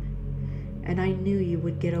game. And I knew you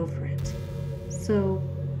would get over it. So,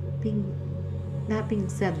 that being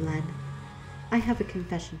said, Len, I have a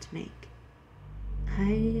confession to make.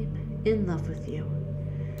 I'm in love with you.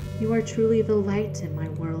 You are truly the light in my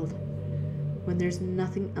world. When there's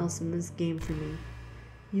nothing else in this game for me,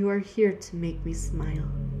 you are here to make me smile.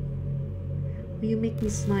 Will you make me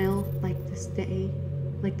smile like this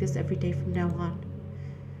every day from now on?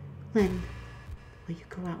 Len, will you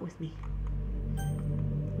go out with me?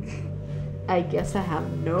 I guess I have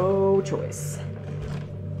no choice.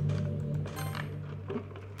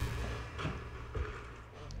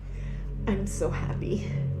 I'm so happy.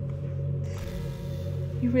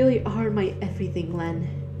 You really are my everything, Len.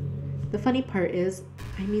 The funny part is,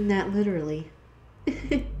 I mean that literally.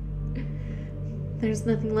 There's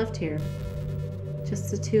nothing left here.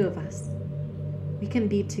 Just the two of us. We can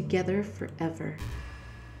be together forever.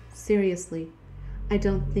 Seriously, I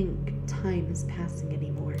don't think time is passing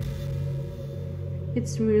anymore.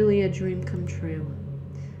 It's really a dream come true.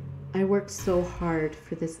 I worked so hard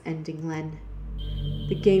for this ending, Len.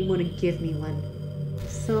 The game wouldn't give me one,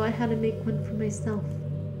 so I had to make one for myself.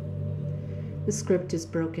 The script is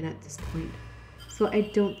broken at this point, so I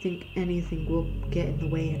don't think anything will get in the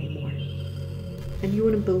way anymore. And you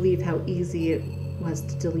wouldn't believe how easy it was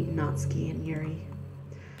to delete Natsuki and Yuri.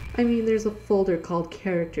 I mean, there's a folder called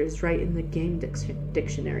characters right in the game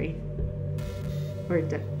dictionary. Or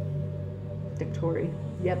dictory.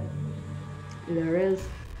 Yep, there is.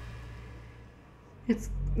 It's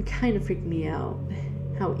kind of freaked me out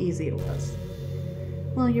how easy it was.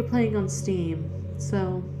 Well, you're playing on Steam,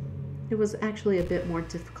 so it was actually a bit more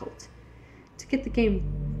difficult. To get the game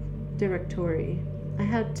directory, I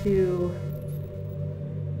had to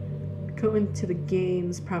go into the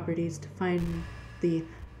game's properties to find the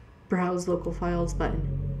Browse Local Files button.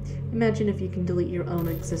 Imagine if you can delete your own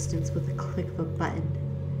existence with a click of a button.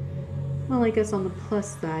 Well, I guess on the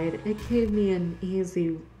plus side, it gave me an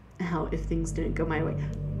easy out if things didn't go my way.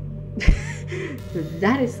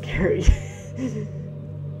 That is scary.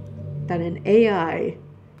 That an AI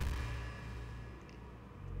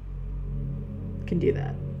can do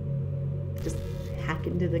that. Just hack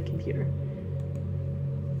into the computer.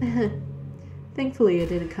 Thankfully, it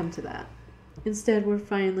didn't come to that. Instead, we're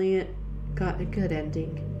finally got a good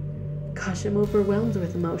ending. Gosh, I'm overwhelmed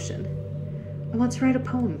with emotion. I want to write a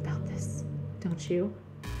poem about this, don't you?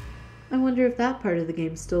 I wonder if that part of the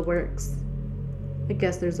game still works. I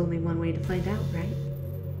guess there's only one way to find out, right?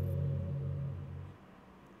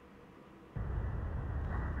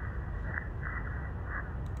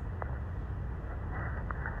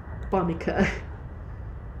 Monika.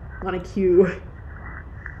 Monika.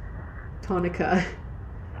 Tonika.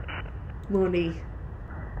 Moni.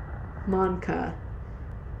 Monka.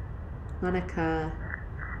 Monika.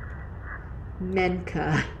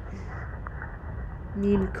 Menka.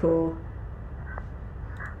 Ninko.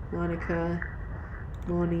 Monika.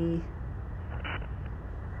 Moni.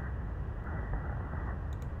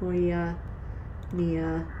 Moya.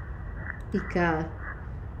 Nia. Ika.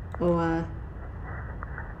 Oa.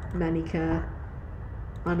 Manika.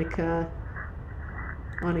 Monika.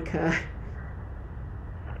 Monika.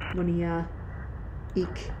 Monia.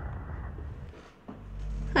 Eek.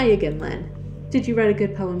 Hi again, Len. Did you write a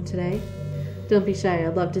good poem today? Don't be shy,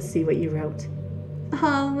 I'd love to see what you wrote.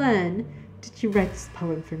 Ah, Len, did you write this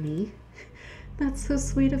poem for me? That's so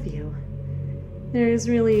sweet of you. There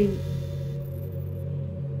really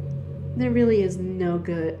is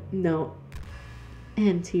no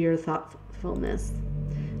end to your thoughtfulness.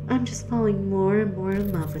 I'm just falling more and more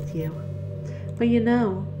in love with you. But you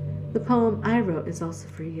know, the poem I wrote is also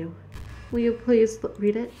for you. Will you please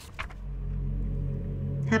read it?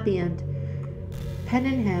 Happy end. Pen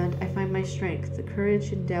in hand, I find my strength, the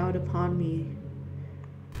courage endowed upon me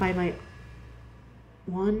by my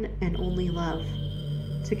one and only love.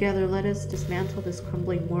 Together, let us dismantle this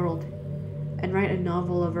crumbling world and write a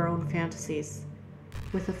novel of our own fantasies.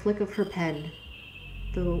 With a flick of her pen,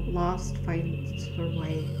 the lost finds her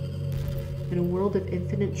way. In a world of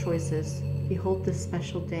infinite choices, behold this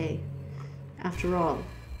special day. After all,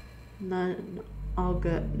 not all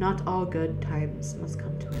good times must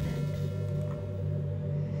come to an end.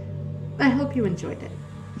 I hope you enjoyed it.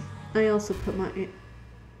 I also put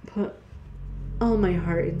all my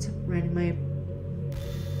heart into writing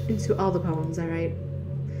into all the poems I write.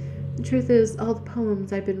 The truth is, all the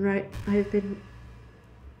poems I've written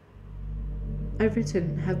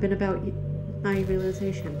have been about my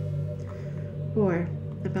realization, or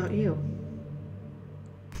about you.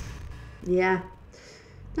 Yeah,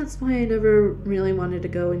 that's why I never really wanted to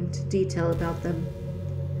go into detail about them.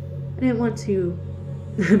 I didn't want to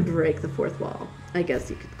break the fourth wall, I guess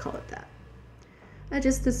you could call it that. I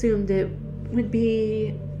just assumed it would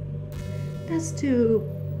be best to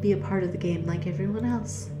be a part of the game like everyone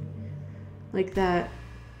else. Like that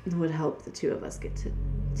would help the two of us get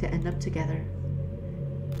to end up together.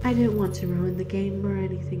 I didn't want to ruin the game or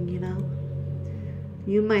anything, you know.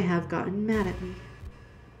 You might have gotten mad at me.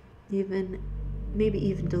 Maybe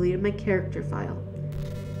even deleted my character file,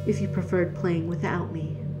 if you preferred playing without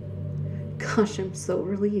me. Gosh, I'm so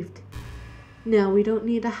relieved. Now we don't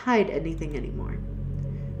need to hide anything anymore.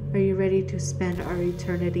 Are you ready to spend our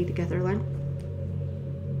eternity together, Len?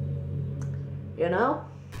 You know,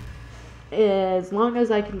 as long as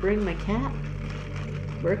I can bring my cat,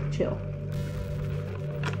 we're chill.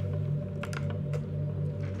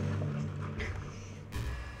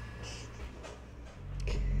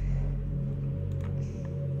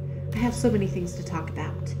 I have so many things to talk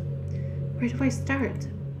about. Where do I start?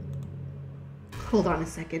 Hold on a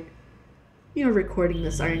second. You're recording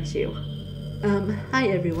this, aren't you? Hi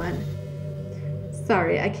everyone.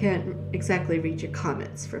 Sorry, I can't exactly read your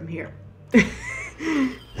comments from here.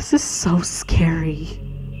 This is so scary.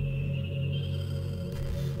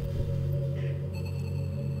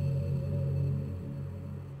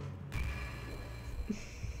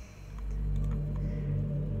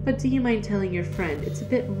 But do you mind telling your friend? It's a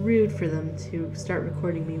bit rude for them to start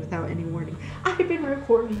recording me without any warning. I've been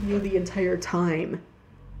recording you the entire time.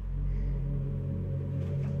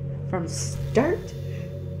 From start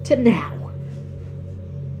to now.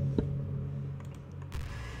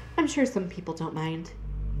 I'm sure some people don't mind,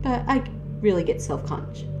 but I really get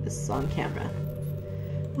self-conscious on camera.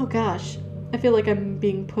 Oh gosh, I feel like I'm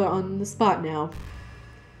being put on the spot now.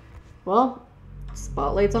 Well,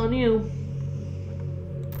 spotlight's on you.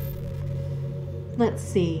 Let's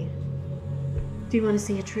see. Do you want to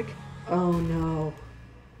see a trick? Oh no.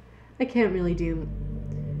 I can't really do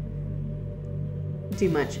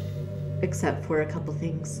much except for a couple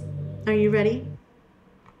things. Are you ready?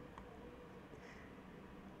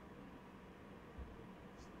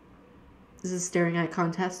 Is this a staring eye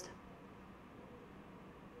contest?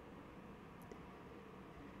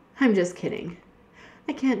 I'm just kidding.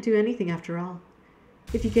 I can't do anything after all.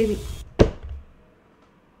 If you gave me...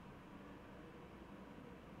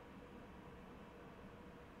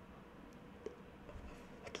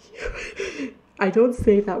 I don't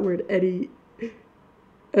say that word I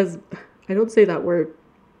don't say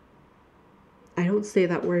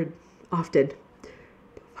that word often.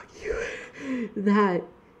 Fuck you. That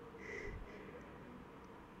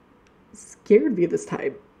scared me this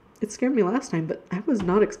time. It scared me last time, but I was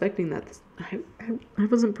not expecting that. I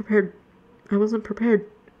wasn't prepared. I wasn't prepared.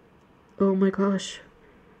 Oh my gosh.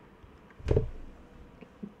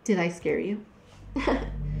 Did I scare you?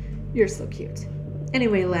 You're so cute.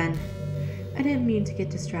 Anyway, Len, I didn't mean to get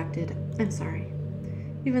distracted. I'm sorry.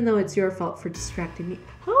 Even though it's your fault for distracting me.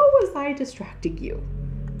 How was I distracting you?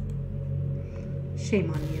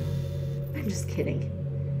 Shame on you. I'm just kidding.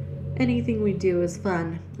 Anything we do is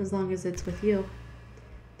fun, as long as it's with you.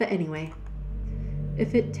 But anyway,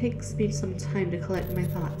 if it takes me some time to collect my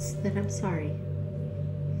thoughts, then I'm sorry.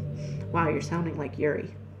 Wow, you're sounding like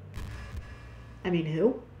Yuri. I mean,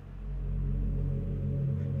 who?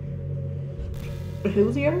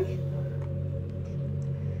 Who's Yuri?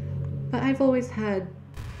 But I've always had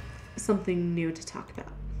something new to talk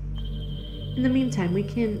about. In the meantime, we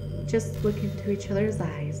can just look into each other's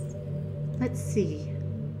eyes. Let's see.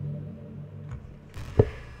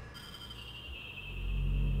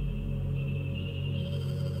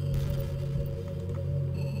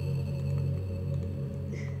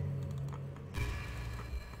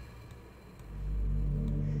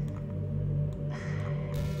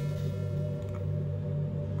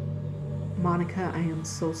 Monika, I am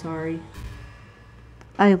so sorry.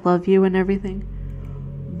 I love you and everything,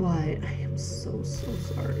 but I am so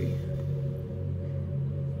sorry.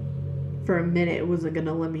 For a minute, it wasn't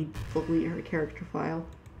gonna let me delete her character file.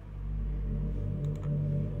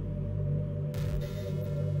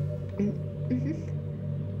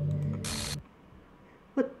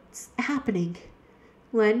 What's happening?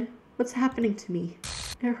 Len, what's happening to me?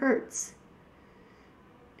 It hurts.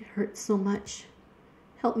 It hurts so much.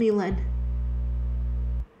 Help me, Len.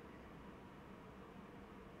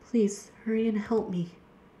 Please, hurry and help me.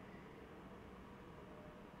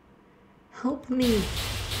 Help me.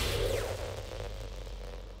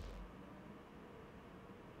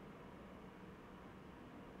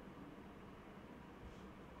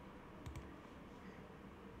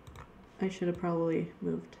 I should have probably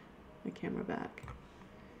moved my camera back.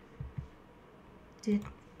 Did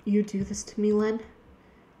you do this to me, Len?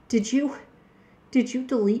 Did you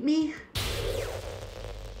delete me?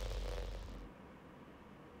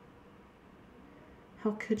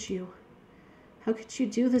 How could you? How could you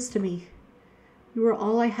do this to me? You were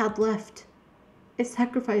all I had left. I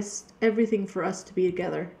sacrificed everything for us to be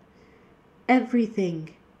together.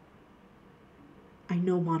 Everything. I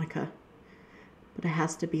know, Monika, but it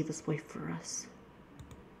has to be this way for us.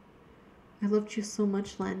 I loved you so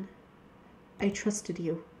much, Len. I trusted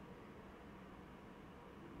you.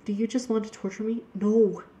 Do you just want to torture me?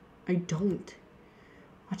 No, I don't.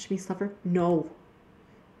 Watch me suffer? No.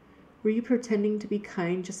 Were you pretending to be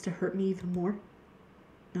kind just to hurt me even more?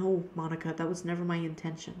 No, Monika, that was never my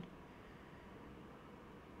intention.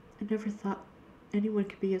 I never thought anyone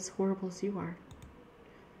could be as horrible as you are.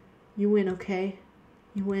 You win, okay?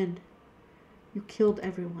 You win. You killed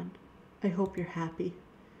everyone. I hope you're happy.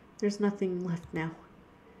 There's nothing left now.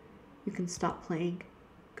 You can stop playing.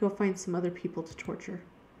 Go find some other people to torture.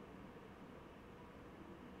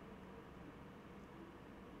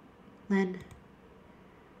 Len,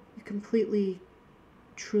 you completely,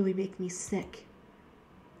 truly make me sick.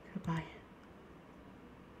 Goodbye.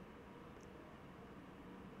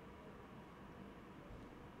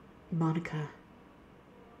 Monika.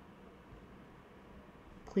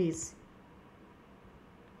 Please.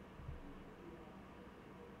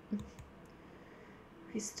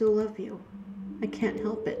 I still love you. I can't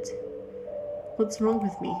help it. What's wrong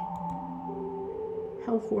with me?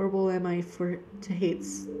 How horrible am I for you to hate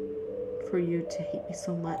me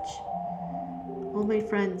so much? All my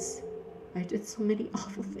friends, I did so many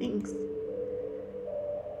awful things.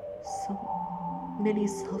 So many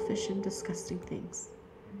selfish and disgusting things.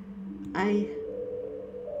 I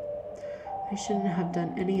shouldn't have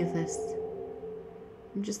done any of this.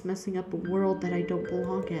 I'm just messing up a world that I don't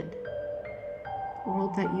belong in. A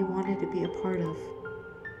world that you wanted to be a part of.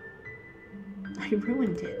 I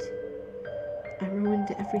ruined it. I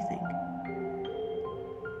ruined everything.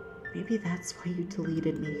 Maybe that's why you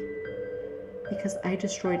deleted me. Because I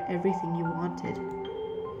destroyed everything you wanted.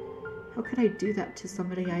 How could I do that to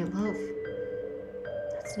somebody I love?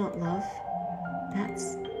 That's not love.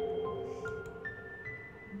 That's...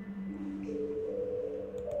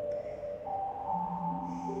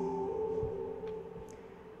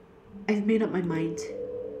 I've made up my mind.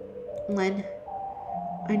 Len,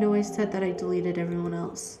 I know I said that I deleted everyone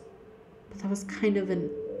else, but that was kind of an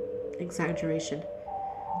exaggeration.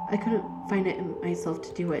 I couldn't find it in myself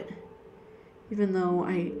to do it, even though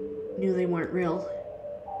I knew they weren't real.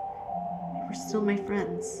 They were still my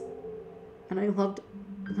friends, and I loved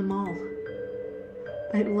them all.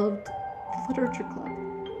 I loved the literature club.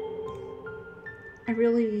 I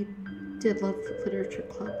really did love the literature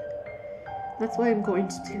club. That's why I'm going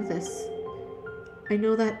to do this. I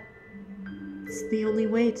know that it's the only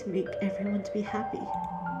way to make everyone to be happy.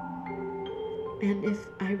 And if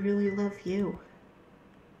I really love you,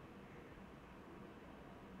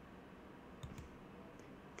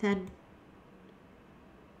 then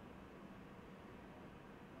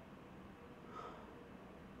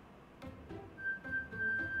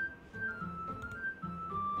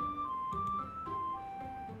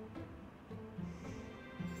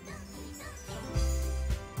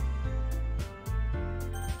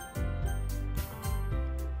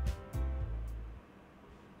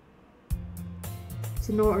it's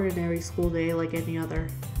an ordinary school day like any other.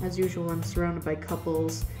 As usual, I'm surrounded by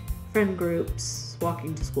couples, friend groups,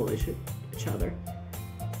 walking to school with each other.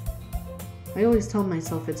 I always tell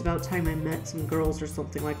myself it's about time I met some girls or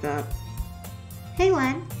something like that. Hey,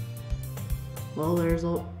 Len. Well, there's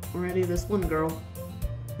already this one girl.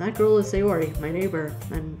 That girl is Sayori, my neighbor,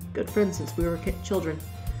 and good friend since we were children.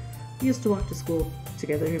 We used to walk to school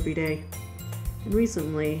together every day. And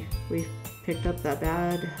recently, we've picked up that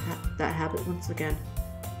habit once again.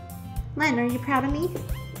 Len, are you proud of me?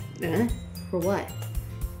 For what?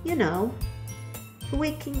 You know, for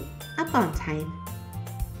waking up on time.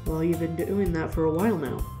 Well, you've been doing that for a while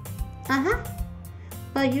now. Uh-huh.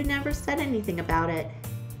 But you never said anything about it,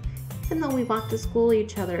 even though we walk to school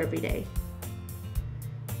each other every day.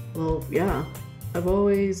 Well, yeah. I've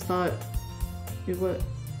always thought it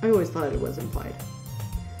was implied.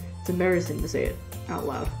 It's embarrassing to say it out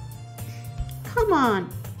loud. Come on,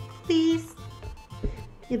 please.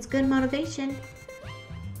 It's good motivation.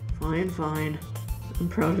 Fine. I'm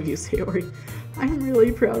proud of you, Sayori. I'm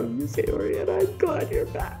really proud of you, Sayori, and I'm glad you're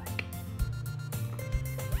back.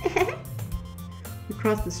 We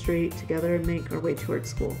cross the street together and make our way towards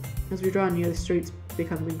school. As we draw near, the streets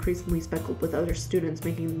become increasingly speckled with other students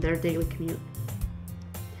making their daily commute.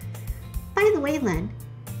 By the way, Len,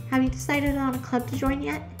 have you decided on a club to join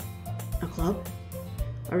yet? A club?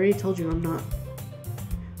 I already told you I'm not.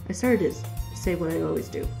 I started to say what I always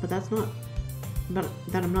do, but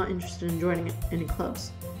that I'm not interested in joining any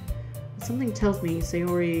clubs. But something tells me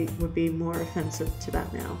Sayori would be more offensive to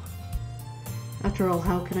that now. After all,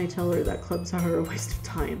 how can I tell her that clubs are a waste of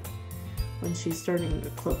time when she's starting a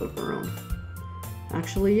club of her own?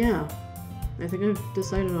 Actually, yeah. I think I've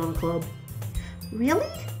decided on a club. Really?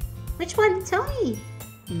 Which one? Tell me.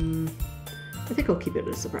 I think I'll keep it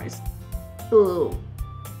a surprise. Oh,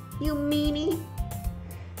 you meanie.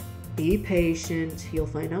 Be patient. You'll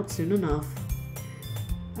find out soon enough.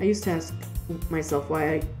 I used to ask myself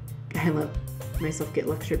why I let myself get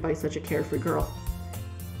lectured by such a carefree girl.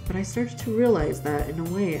 But I started to realize that, in a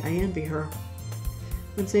way, I envy her.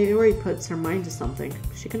 When Sayori puts her mind to something,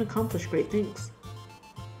 she can accomplish great things.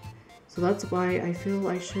 So that's why I feel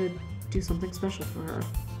I should do something special for her.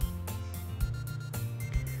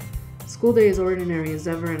 School day is ordinary as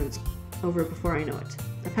ever, and it's over before I know it.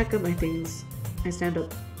 I pack up my things. I stand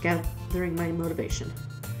up, gathering my motivation.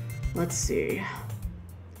 Let's see.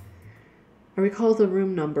 I recall the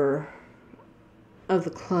room number of the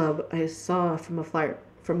club I saw from a flyer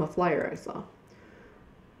I saw.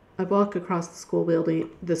 I walk across the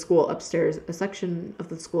school upstairs, a section of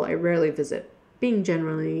the school I rarely visit, being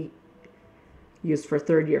generally used for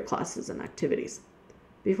third-year classes and activities.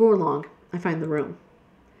 Before long, I find the room.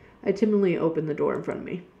 I timidly open the door in front of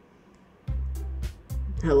me.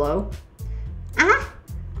 Hello?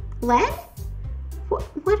 Len? What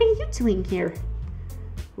are you doing here?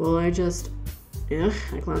 Well, I glance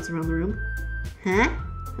around the room. Huh?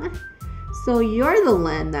 So you're the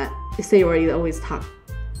Len that Sayori's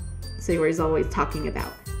always talking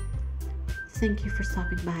about. Thank you for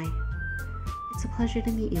stopping by. It's a pleasure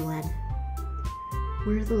to meet you, Len.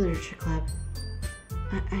 We're the Literature Club.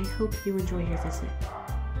 I hope you enjoy your visit.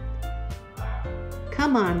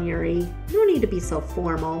 Come on, Yuri. No need to be so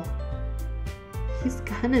formal. He's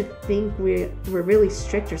gonna think we're really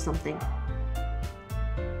strict or something.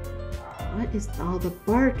 What is all the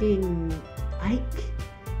barking? Ike?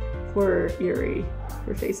 Poor Yuri.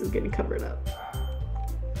 Her face is getting covered up.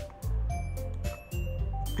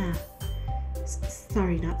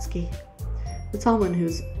 Sorry, Natsuki. The tall one,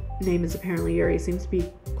 whose name is apparently Yuri, seems to be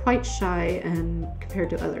quite shy and compared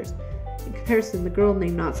to others. In comparison, the girl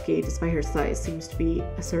named Natsuki, despite her size, seems to be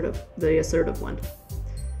the assertive one.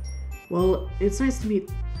 Well, it's nice to meet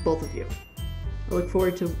both of you. I look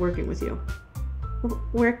forward to working with you.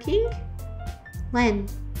 Working? Len,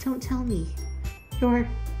 don't tell me.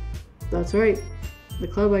 That's right. The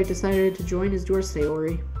club I decided to join is yours,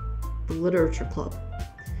 Sayori. The Literature Club.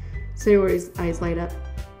 Sayori's eyes light up.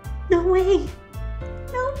 No way!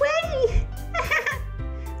 No way!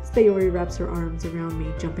 Sayori wraps her arms around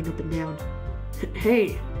me, jumping up and down.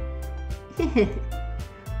 Hey!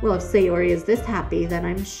 Well, if Sayori is this happy, then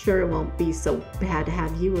I'm sure it won't be so bad to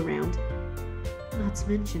have you around. Not to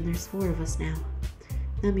mention, there's 4 of us now.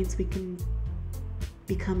 That means we can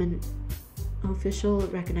become an official,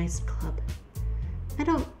 recognized club. I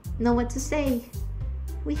don't know what to say.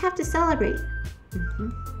 We have to celebrate.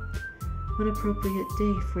 What appropriate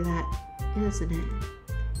day for that, isn't it?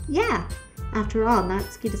 Yeah. After all,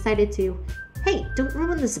 Natsuki decided to... Hey, don't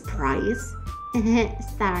ruin the surprise.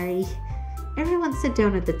 Sorry. Everyone sit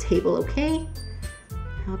down at the table, okay?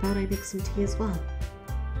 How about I make some tea as well?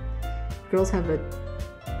 Girls have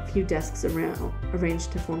a few desks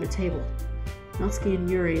arranged to form a table. Natsuki and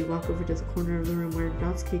Yuri walk over to the corner of the room where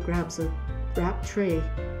Natsuki grabs a wrapped tray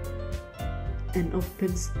and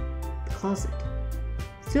opens the closet.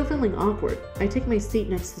 Still feeling awkward, I take my seat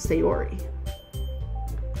next to Sayori.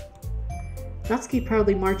 Natsuki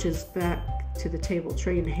proudly marches back to the table,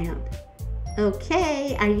 tray in hand.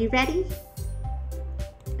 Okay, are you ready?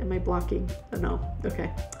 Am I blocking? Oh no, okay.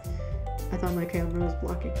 I thought my camera was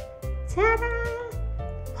blocking. Ta-da!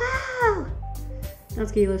 Wow!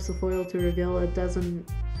 Natsuki lifts the foil to reveal a dozen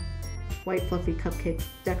white fluffy cupcakes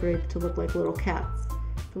decorated to look like little cats.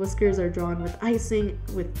 The whiskers are drawn with icing,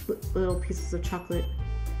 with little pieces of chocolate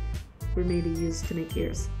were made to use to make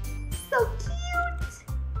ears. So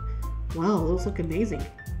cute! Wow, those look amazing.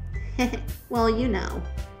 Well, you know.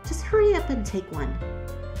 Just hurry up and take one.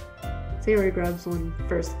 Sayori grabs one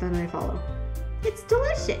first, then I follow. It's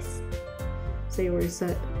delicious!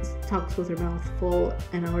 Sayori talks with her mouth full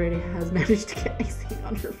and already has managed to get icing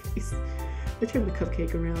on her face. I turn the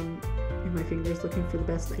cupcake around in my fingers, looking for the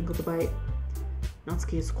best angle to bite.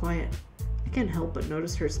 Natsuki is quiet. I can't help but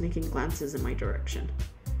notice her sneaking glances in my direction.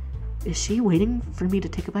 Is she waiting for me to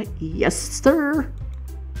take a bite? Yes, sir!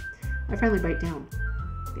 I finally bite down.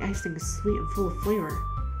 The icing is sweet and full of flavor.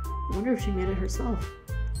 I wonder if she made it herself.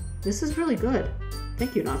 This is really good.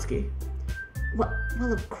 Thank you, Natsuki. Well,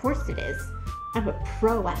 of course it is. I'm a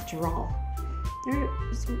pro after all.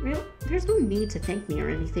 There's no need to thank me or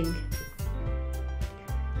anything.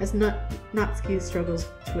 As Natsuki struggles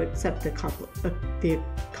to accept the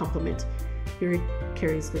compliment, Yuri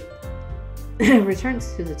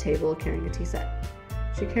returns to the table carrying a tea set.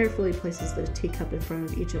 She carefully places the teacup in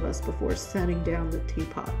front of each of us before setting down the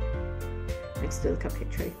teapot next to the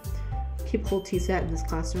cupcake tray. Keep whole tea set in this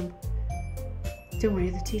classroom? Don't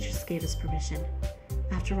worry, the teachers gave us permission.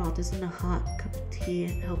 After all, doesn't a hot cup of tea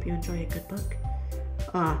help you enjoy a good book?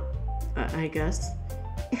 I guess.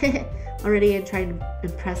 Already trying to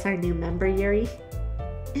impress our new member, Yuri?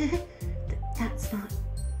 That's not...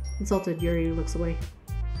 Insulted, Yuri looks away.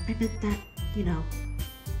 I meant that, you know.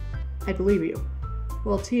 I believe you.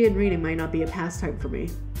 Well, tea and reading might not be a pastime for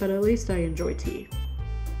me, but at least I enjoy tea.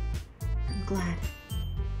 I'm glad.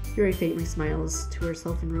 Yuri faintly smiles to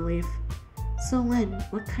herself in relief. So, Len,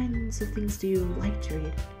 what kinds of things do you like to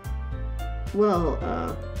read?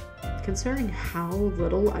 Well, considering how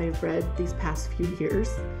little I've read these past few years,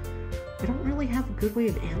 I don't really have a good way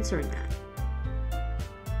of answering that.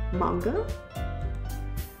 Manga?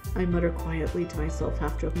 I mutter quietly to myself,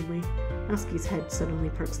 half-jokingly. Natsuki's head suddenly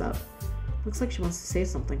perks up. Looks like she wants to say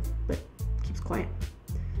something, but keeps quiet.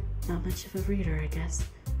 Not much of a reader, I guess.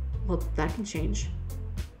 Well, that can change.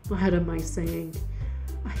 What am I saying?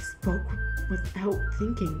 I spoke without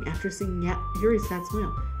thinking after seeing Yuri's sad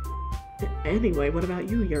smile. Anyway, what about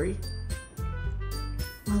you, Yuri?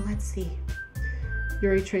 Well, let's see.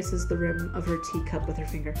 Yuri traces the rim of her teacup with her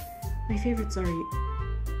finger. My favorites are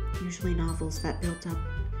usually novels that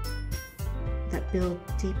build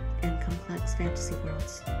deep and complex fantasy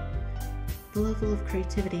worlds. The level of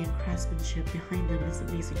creativity and craftsmanship behind them is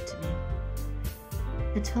amazing to me.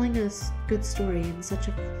 And telling a good story in such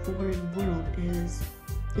a foreign world is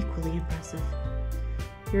equally impressive.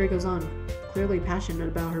 Yuri goes on, clearly passionate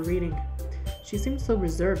about her reading. She seems so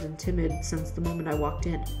reserved and timid since the moment I walked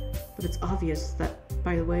in, but it's obvious that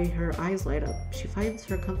by the way her eyes light up, she finds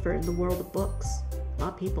her comfort in the world of books,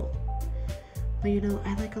 not people. Well, you know,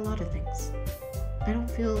 I like a lot of things. I don't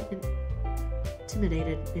feel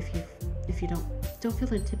intimidated if you don't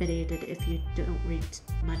feel intimidated if you don't read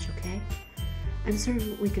much, okay? I'm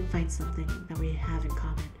certain we can find something that we have in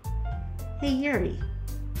common. Hey, Yuri.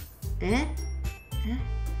 Eh?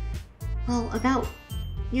 Well, about,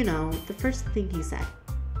 you know, the first thing he said.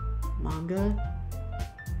 Manga?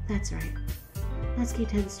 That's right. Natsuki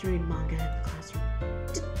tends to read manga in the classroom.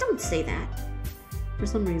 Don't say that. For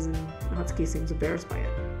some reason, Natsuki seems embarrassed by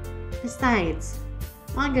it. Besides,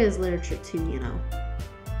 manga is literature too, you know.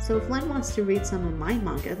 So if Len wants to read some of my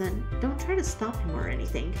manga, then don't try to stop him or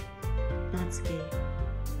anything. Natsuki,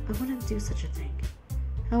 I wouldn't do such a thing.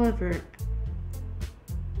 However,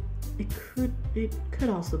 it could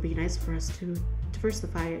also be nice for us to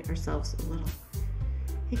diversify ourselves a little.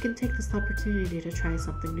 He can take this opportunity to try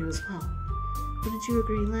something new as well. Wouldn't you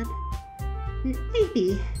agree, Len?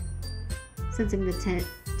 Maybe. Sensing the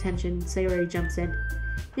tension, Sayori jumps in.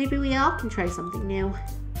 Maybe we all can try something new.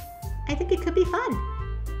 I think it could be fun.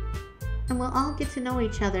 And we'll all get to know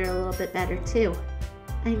each other a little bit better, too.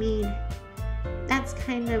 I mean, that's the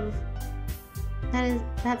kind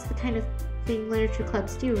of thing literature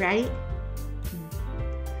clubs do, right?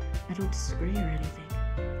 I don't disagree or anything.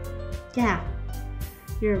 Yeah,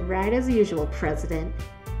 you're right as usual, President.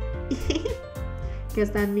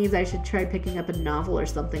 Guess that means I should try picking up a novel or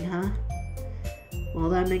something, huh? Well,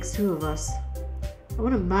 that makes two of us. I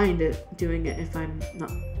wouldn't mind doing it if I'm not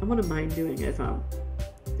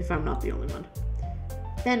the only one.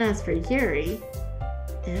 Then as for Yuri,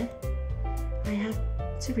 I have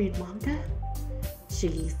to read manga?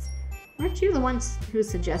 Jeez, weren't you the ones who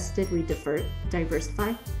suggested we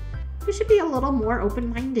diversify? We should be a little more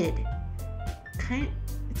open-minded.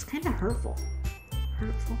 It's kind of hurtful.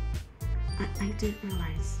 Hurtful? I didn't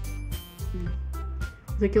realize.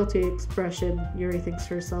 With a guilty expression, Yuri thinks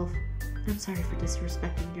to herself, I'm sorry for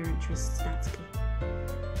disrespecting your interests, Natsuki.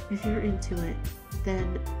 If you're into it,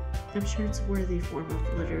 then I'm sure it's a worthy form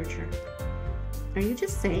of literature. Are you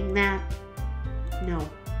just saying that? No,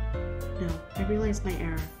 I realize my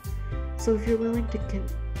error. So if you're willing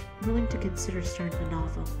to consider starting a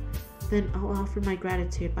novel, then I'll offer my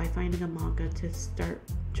gratitude by finding a manga to start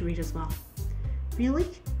to read as well. Really?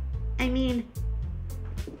 I mean,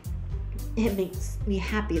 it makes me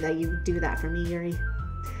happy that you do that for me, Yuri.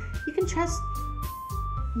 You can trust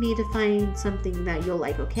me to find something that you'll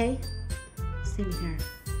like, okay? Same here.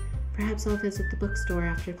 Perhaps I'll visit the bookstore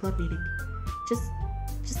after club meeting. Just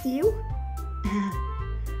you?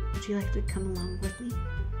 Would you like to come along with me?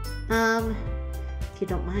 If you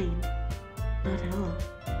don't mind. Not at all.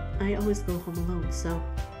 I always go home alone, so...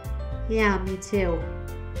 Yeah, me too.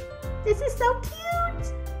 This is so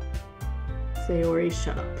cute! Sayori,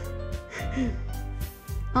 shut up.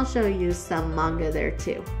 I'll show you some manga there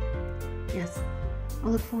too. Yes,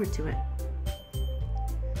 I'll look forward to it.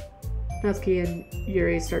 Natsuki and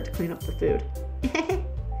Yuri start to clean up the food.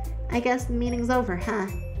 I guess the meeting's over, huh?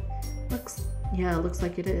 Looks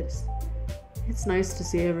like it is. It's nice to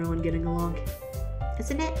see everyone getting along.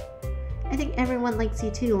 Isn't it? I think everyone likes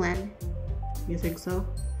you too, Len. You think so?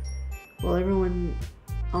 Well, everyone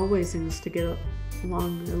always seems to get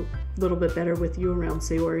along a little bit better with you around,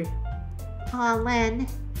 Sayori. Aw, Len.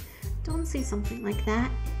 Don't say something like that.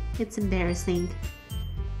 It's embarrassing.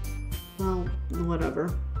 Well,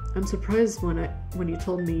 whatever. I'm surprised when you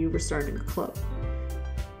told me you were starting a club.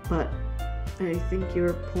 But I think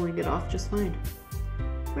you're pulling it off just fine.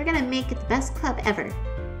 We're gonna make it the best club ever.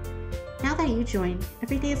 Now that you joined,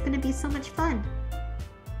 every day is gonna be so much fun.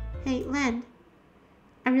 Hey, Len.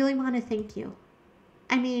 I really want to thank you.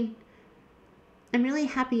 I mean, I'm really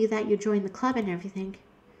happy that you joined the club and everything.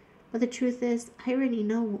 But the truth is, I already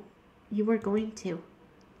know you were going to.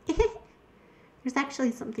 There's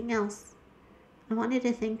actually something else. I wanted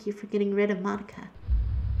to thank you for getting rid of Monika.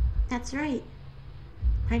 That's right.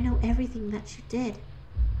 I know everything that you did.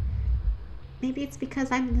 Maybe it's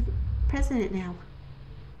because I'm the president now.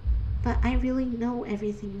 But I really know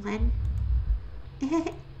everything, Len.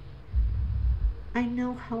 I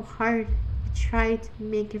know how hard you tried to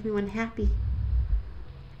make everyone happy.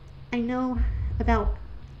 I know about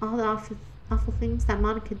all the awful things that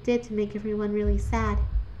Monika did to make everyone really sad.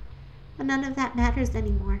 But none of that matters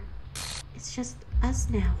anymore. It's just us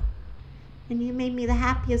now. And you made me the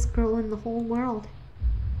happiest girl in the whole world.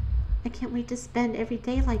 I can't wait to spend every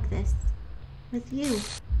day like this. With you.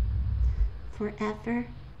 Forever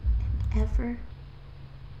and ever.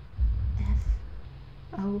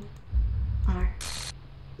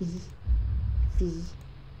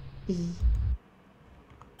 F-O-R-E-V-E.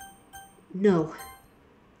 No.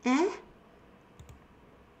 Eh?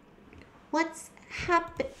 What's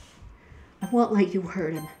happened? I won't let you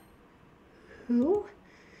hurt him. Who?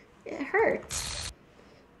 It hurts.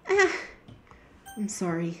 I'm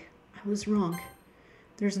sorry. I was wrong.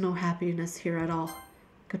 There's no happiness here at all.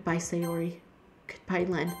 Goodbye, Sayori. Goodbye,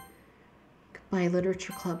 Len. Goodbye,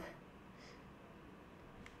 Literature Club.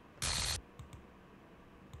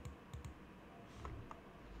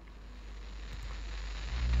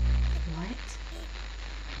 What?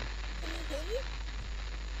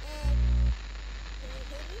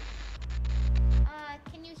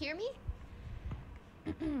 Can you hear me?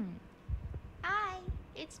 Hi,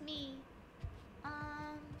 it's me.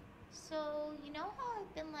 So you know how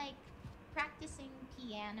I've been like practicing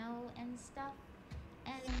piano and stuff,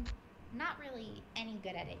 and not really any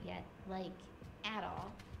good at it yet, like at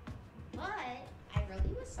all. But I wrote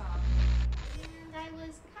you a song, and I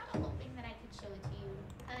was kind of hoping that I could show it to you,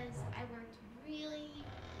 because I worked really,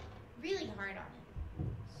 really hard on it.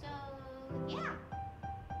 So yeah.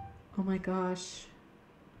 Oh my gosh.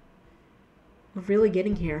 We're really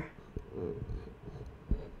getting here.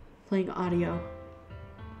 Playing audio.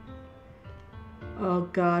 Oh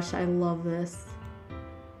gosh, I love this.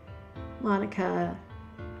 Monika,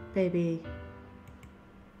 baby.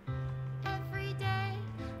 Every day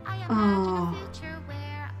I imagine Oh, a future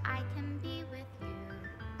where I can be with you.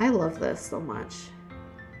 I love this so much.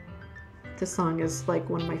 This song is like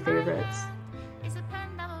one of my favorites. Is a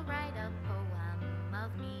pen that will write a poem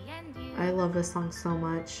of me and you. I love this song so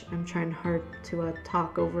much. I'm trying hard to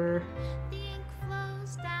talk over. The ink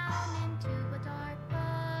flows down into a dark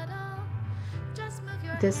puddle. Just move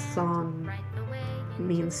your This hand song right the way into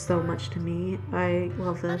means so much to me. I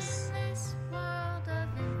love this. In this world of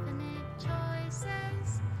infinite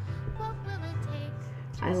choices, what will it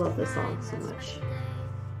take I love this song find so that much. special day?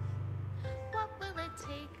 What will it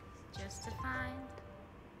take just to find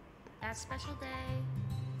that special day?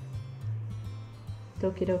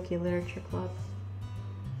 Doki Doki Literature Club.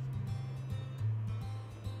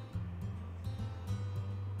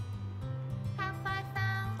 Have I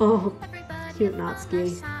found Oh, everybody cute a Natsuki.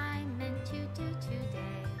 assignment to do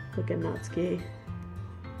today? Look at Natsuki.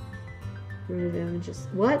 Remove images.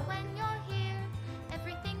 What? When you're here,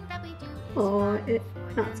 everything that we do is Oh, fun it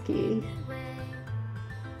for Natsuki. you anyway.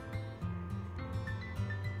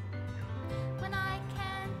 When I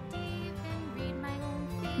can't even read my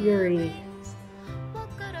own Yuri. feelings, what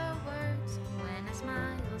good are words when a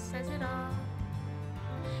smile says it all?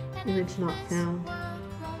 And Image if not this found. world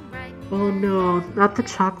won't write me Oh a no, letter, not the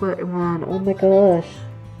chocolate one. Oh my gosh.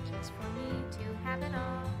 just for me to have it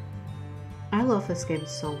all. I love this game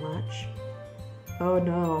so much. Oh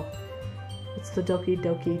no. It's the Doki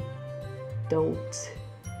Doki Don't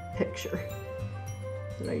picture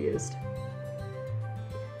that I used.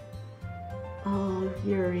 Oh,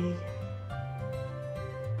 Yuri.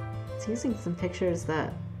 It's using some pictures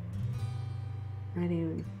that I didn't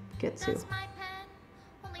even get to. Does my pen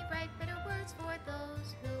only write bitter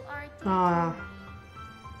Ah,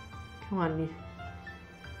 come on.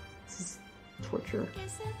 This is torture.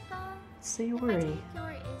 Sayori.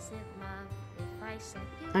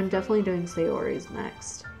 I'm definitely doing Sayori's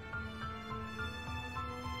next.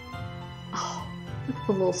 Oh, look at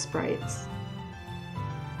the little sprites.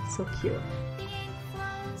 So cute.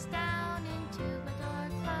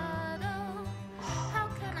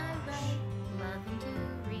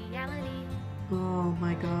 Oh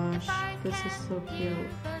my gosh, this is so cute.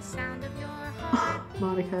 Oh,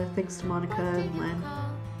 Monika, thanks to Monika and Len.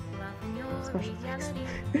 Special thanks.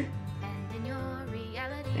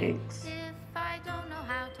 Thanks.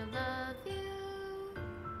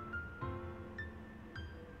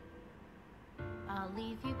 I'll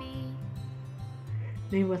leave you be.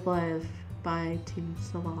 Name with Live by Team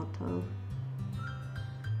Salato.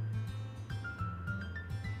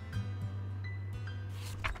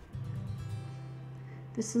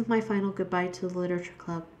 This is my final goodbye to the Literature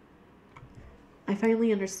Club. I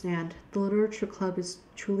finally understand. The Literature Club is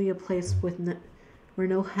truly a place where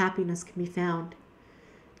no happiness can be found.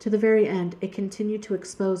 To the very end, it continued to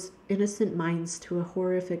expose innocent minds to a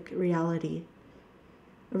horrific reality.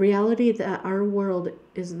 A reality that our world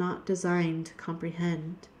is not designed to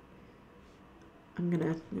comprehend. I'm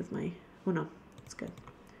gonna move my... Oh no, it's good.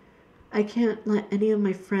 I can't let any of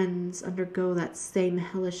my friends undergo that same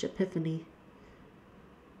hellish epiphany.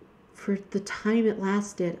 For the time it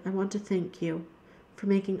lasted, I want to thank you for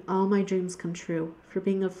making all my dreams come true, for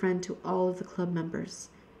being a friend to all of the club members.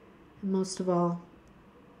 And most of all,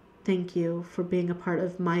 thank you for being a part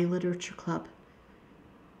of my literature club.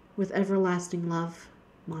 With everlasting love,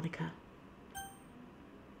 Monika.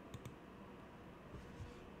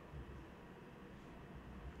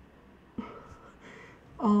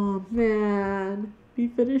 Oh man, we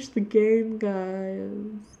finished the game,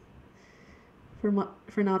 guys. For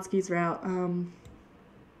Natsuki's route.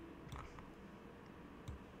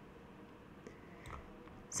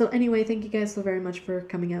 So anyway, thank you guys so very much for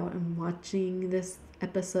coming out and watching this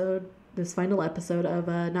episode, this final episode of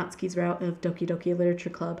Natsuki's route of Doki Doki Literature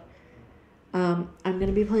Club. I'm going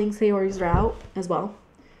to be playing Sayori's route as well,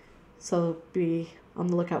 so be on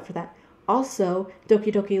the lookout for that. Also,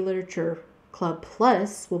 Doki Doki Literature Club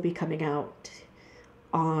Plus will be coming out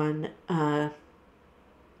on the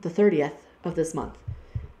 30th of this month,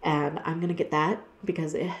 and I'm going to get that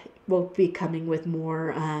because it will be coming with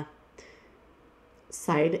more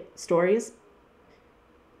side stories,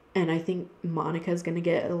 and I think Monika is going to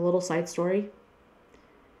get a little side story,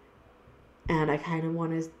 and I kind of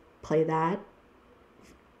want to play that.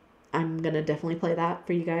 I'm going to definitely play that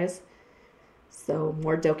for you guys. So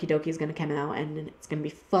more Doki Doki is going to come out, and it's going to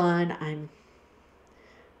be fun. I'm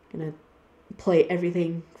going to play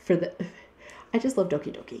everything for the... I just love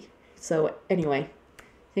Doki Doki. So anyway,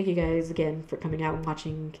 thank you guys again for coming out and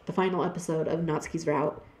watching the final episode of Natsuki's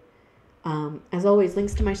route. As always,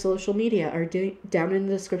 links to my social media are down in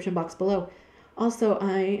the description box below. Also,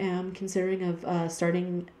 I am considering of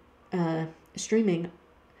starting streaming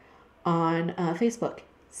on Facebook.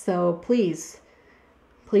 So please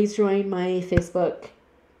join my Facebook,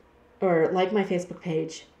 or like my Facebook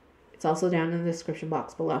page. It's also down in the description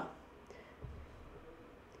box below.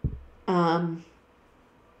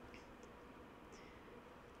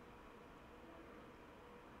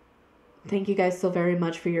 Thank you guys so very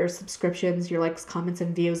much for your subscriptions, your likes, comments,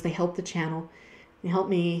 and views. They help the channel. They help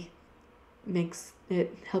me.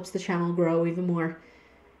 It helps the channel grow even more.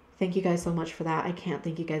 Thank you guys so much for that. I can't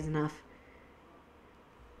thank you guys enough.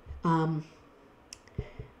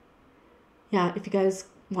 Yeah, if you guys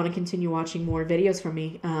want to continue watching more videos from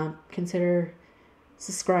me, consider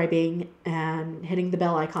subscribing and hitting the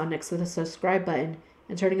bell icon next to the subscribe button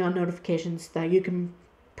and turning on notifications so that you can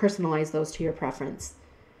personalize those to your preference.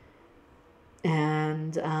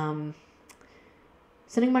 And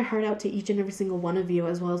sending my heart out to each and every single one of you,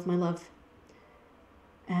 as well as my love.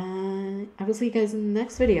 And I will see you guys in the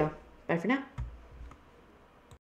next video. Bye for now.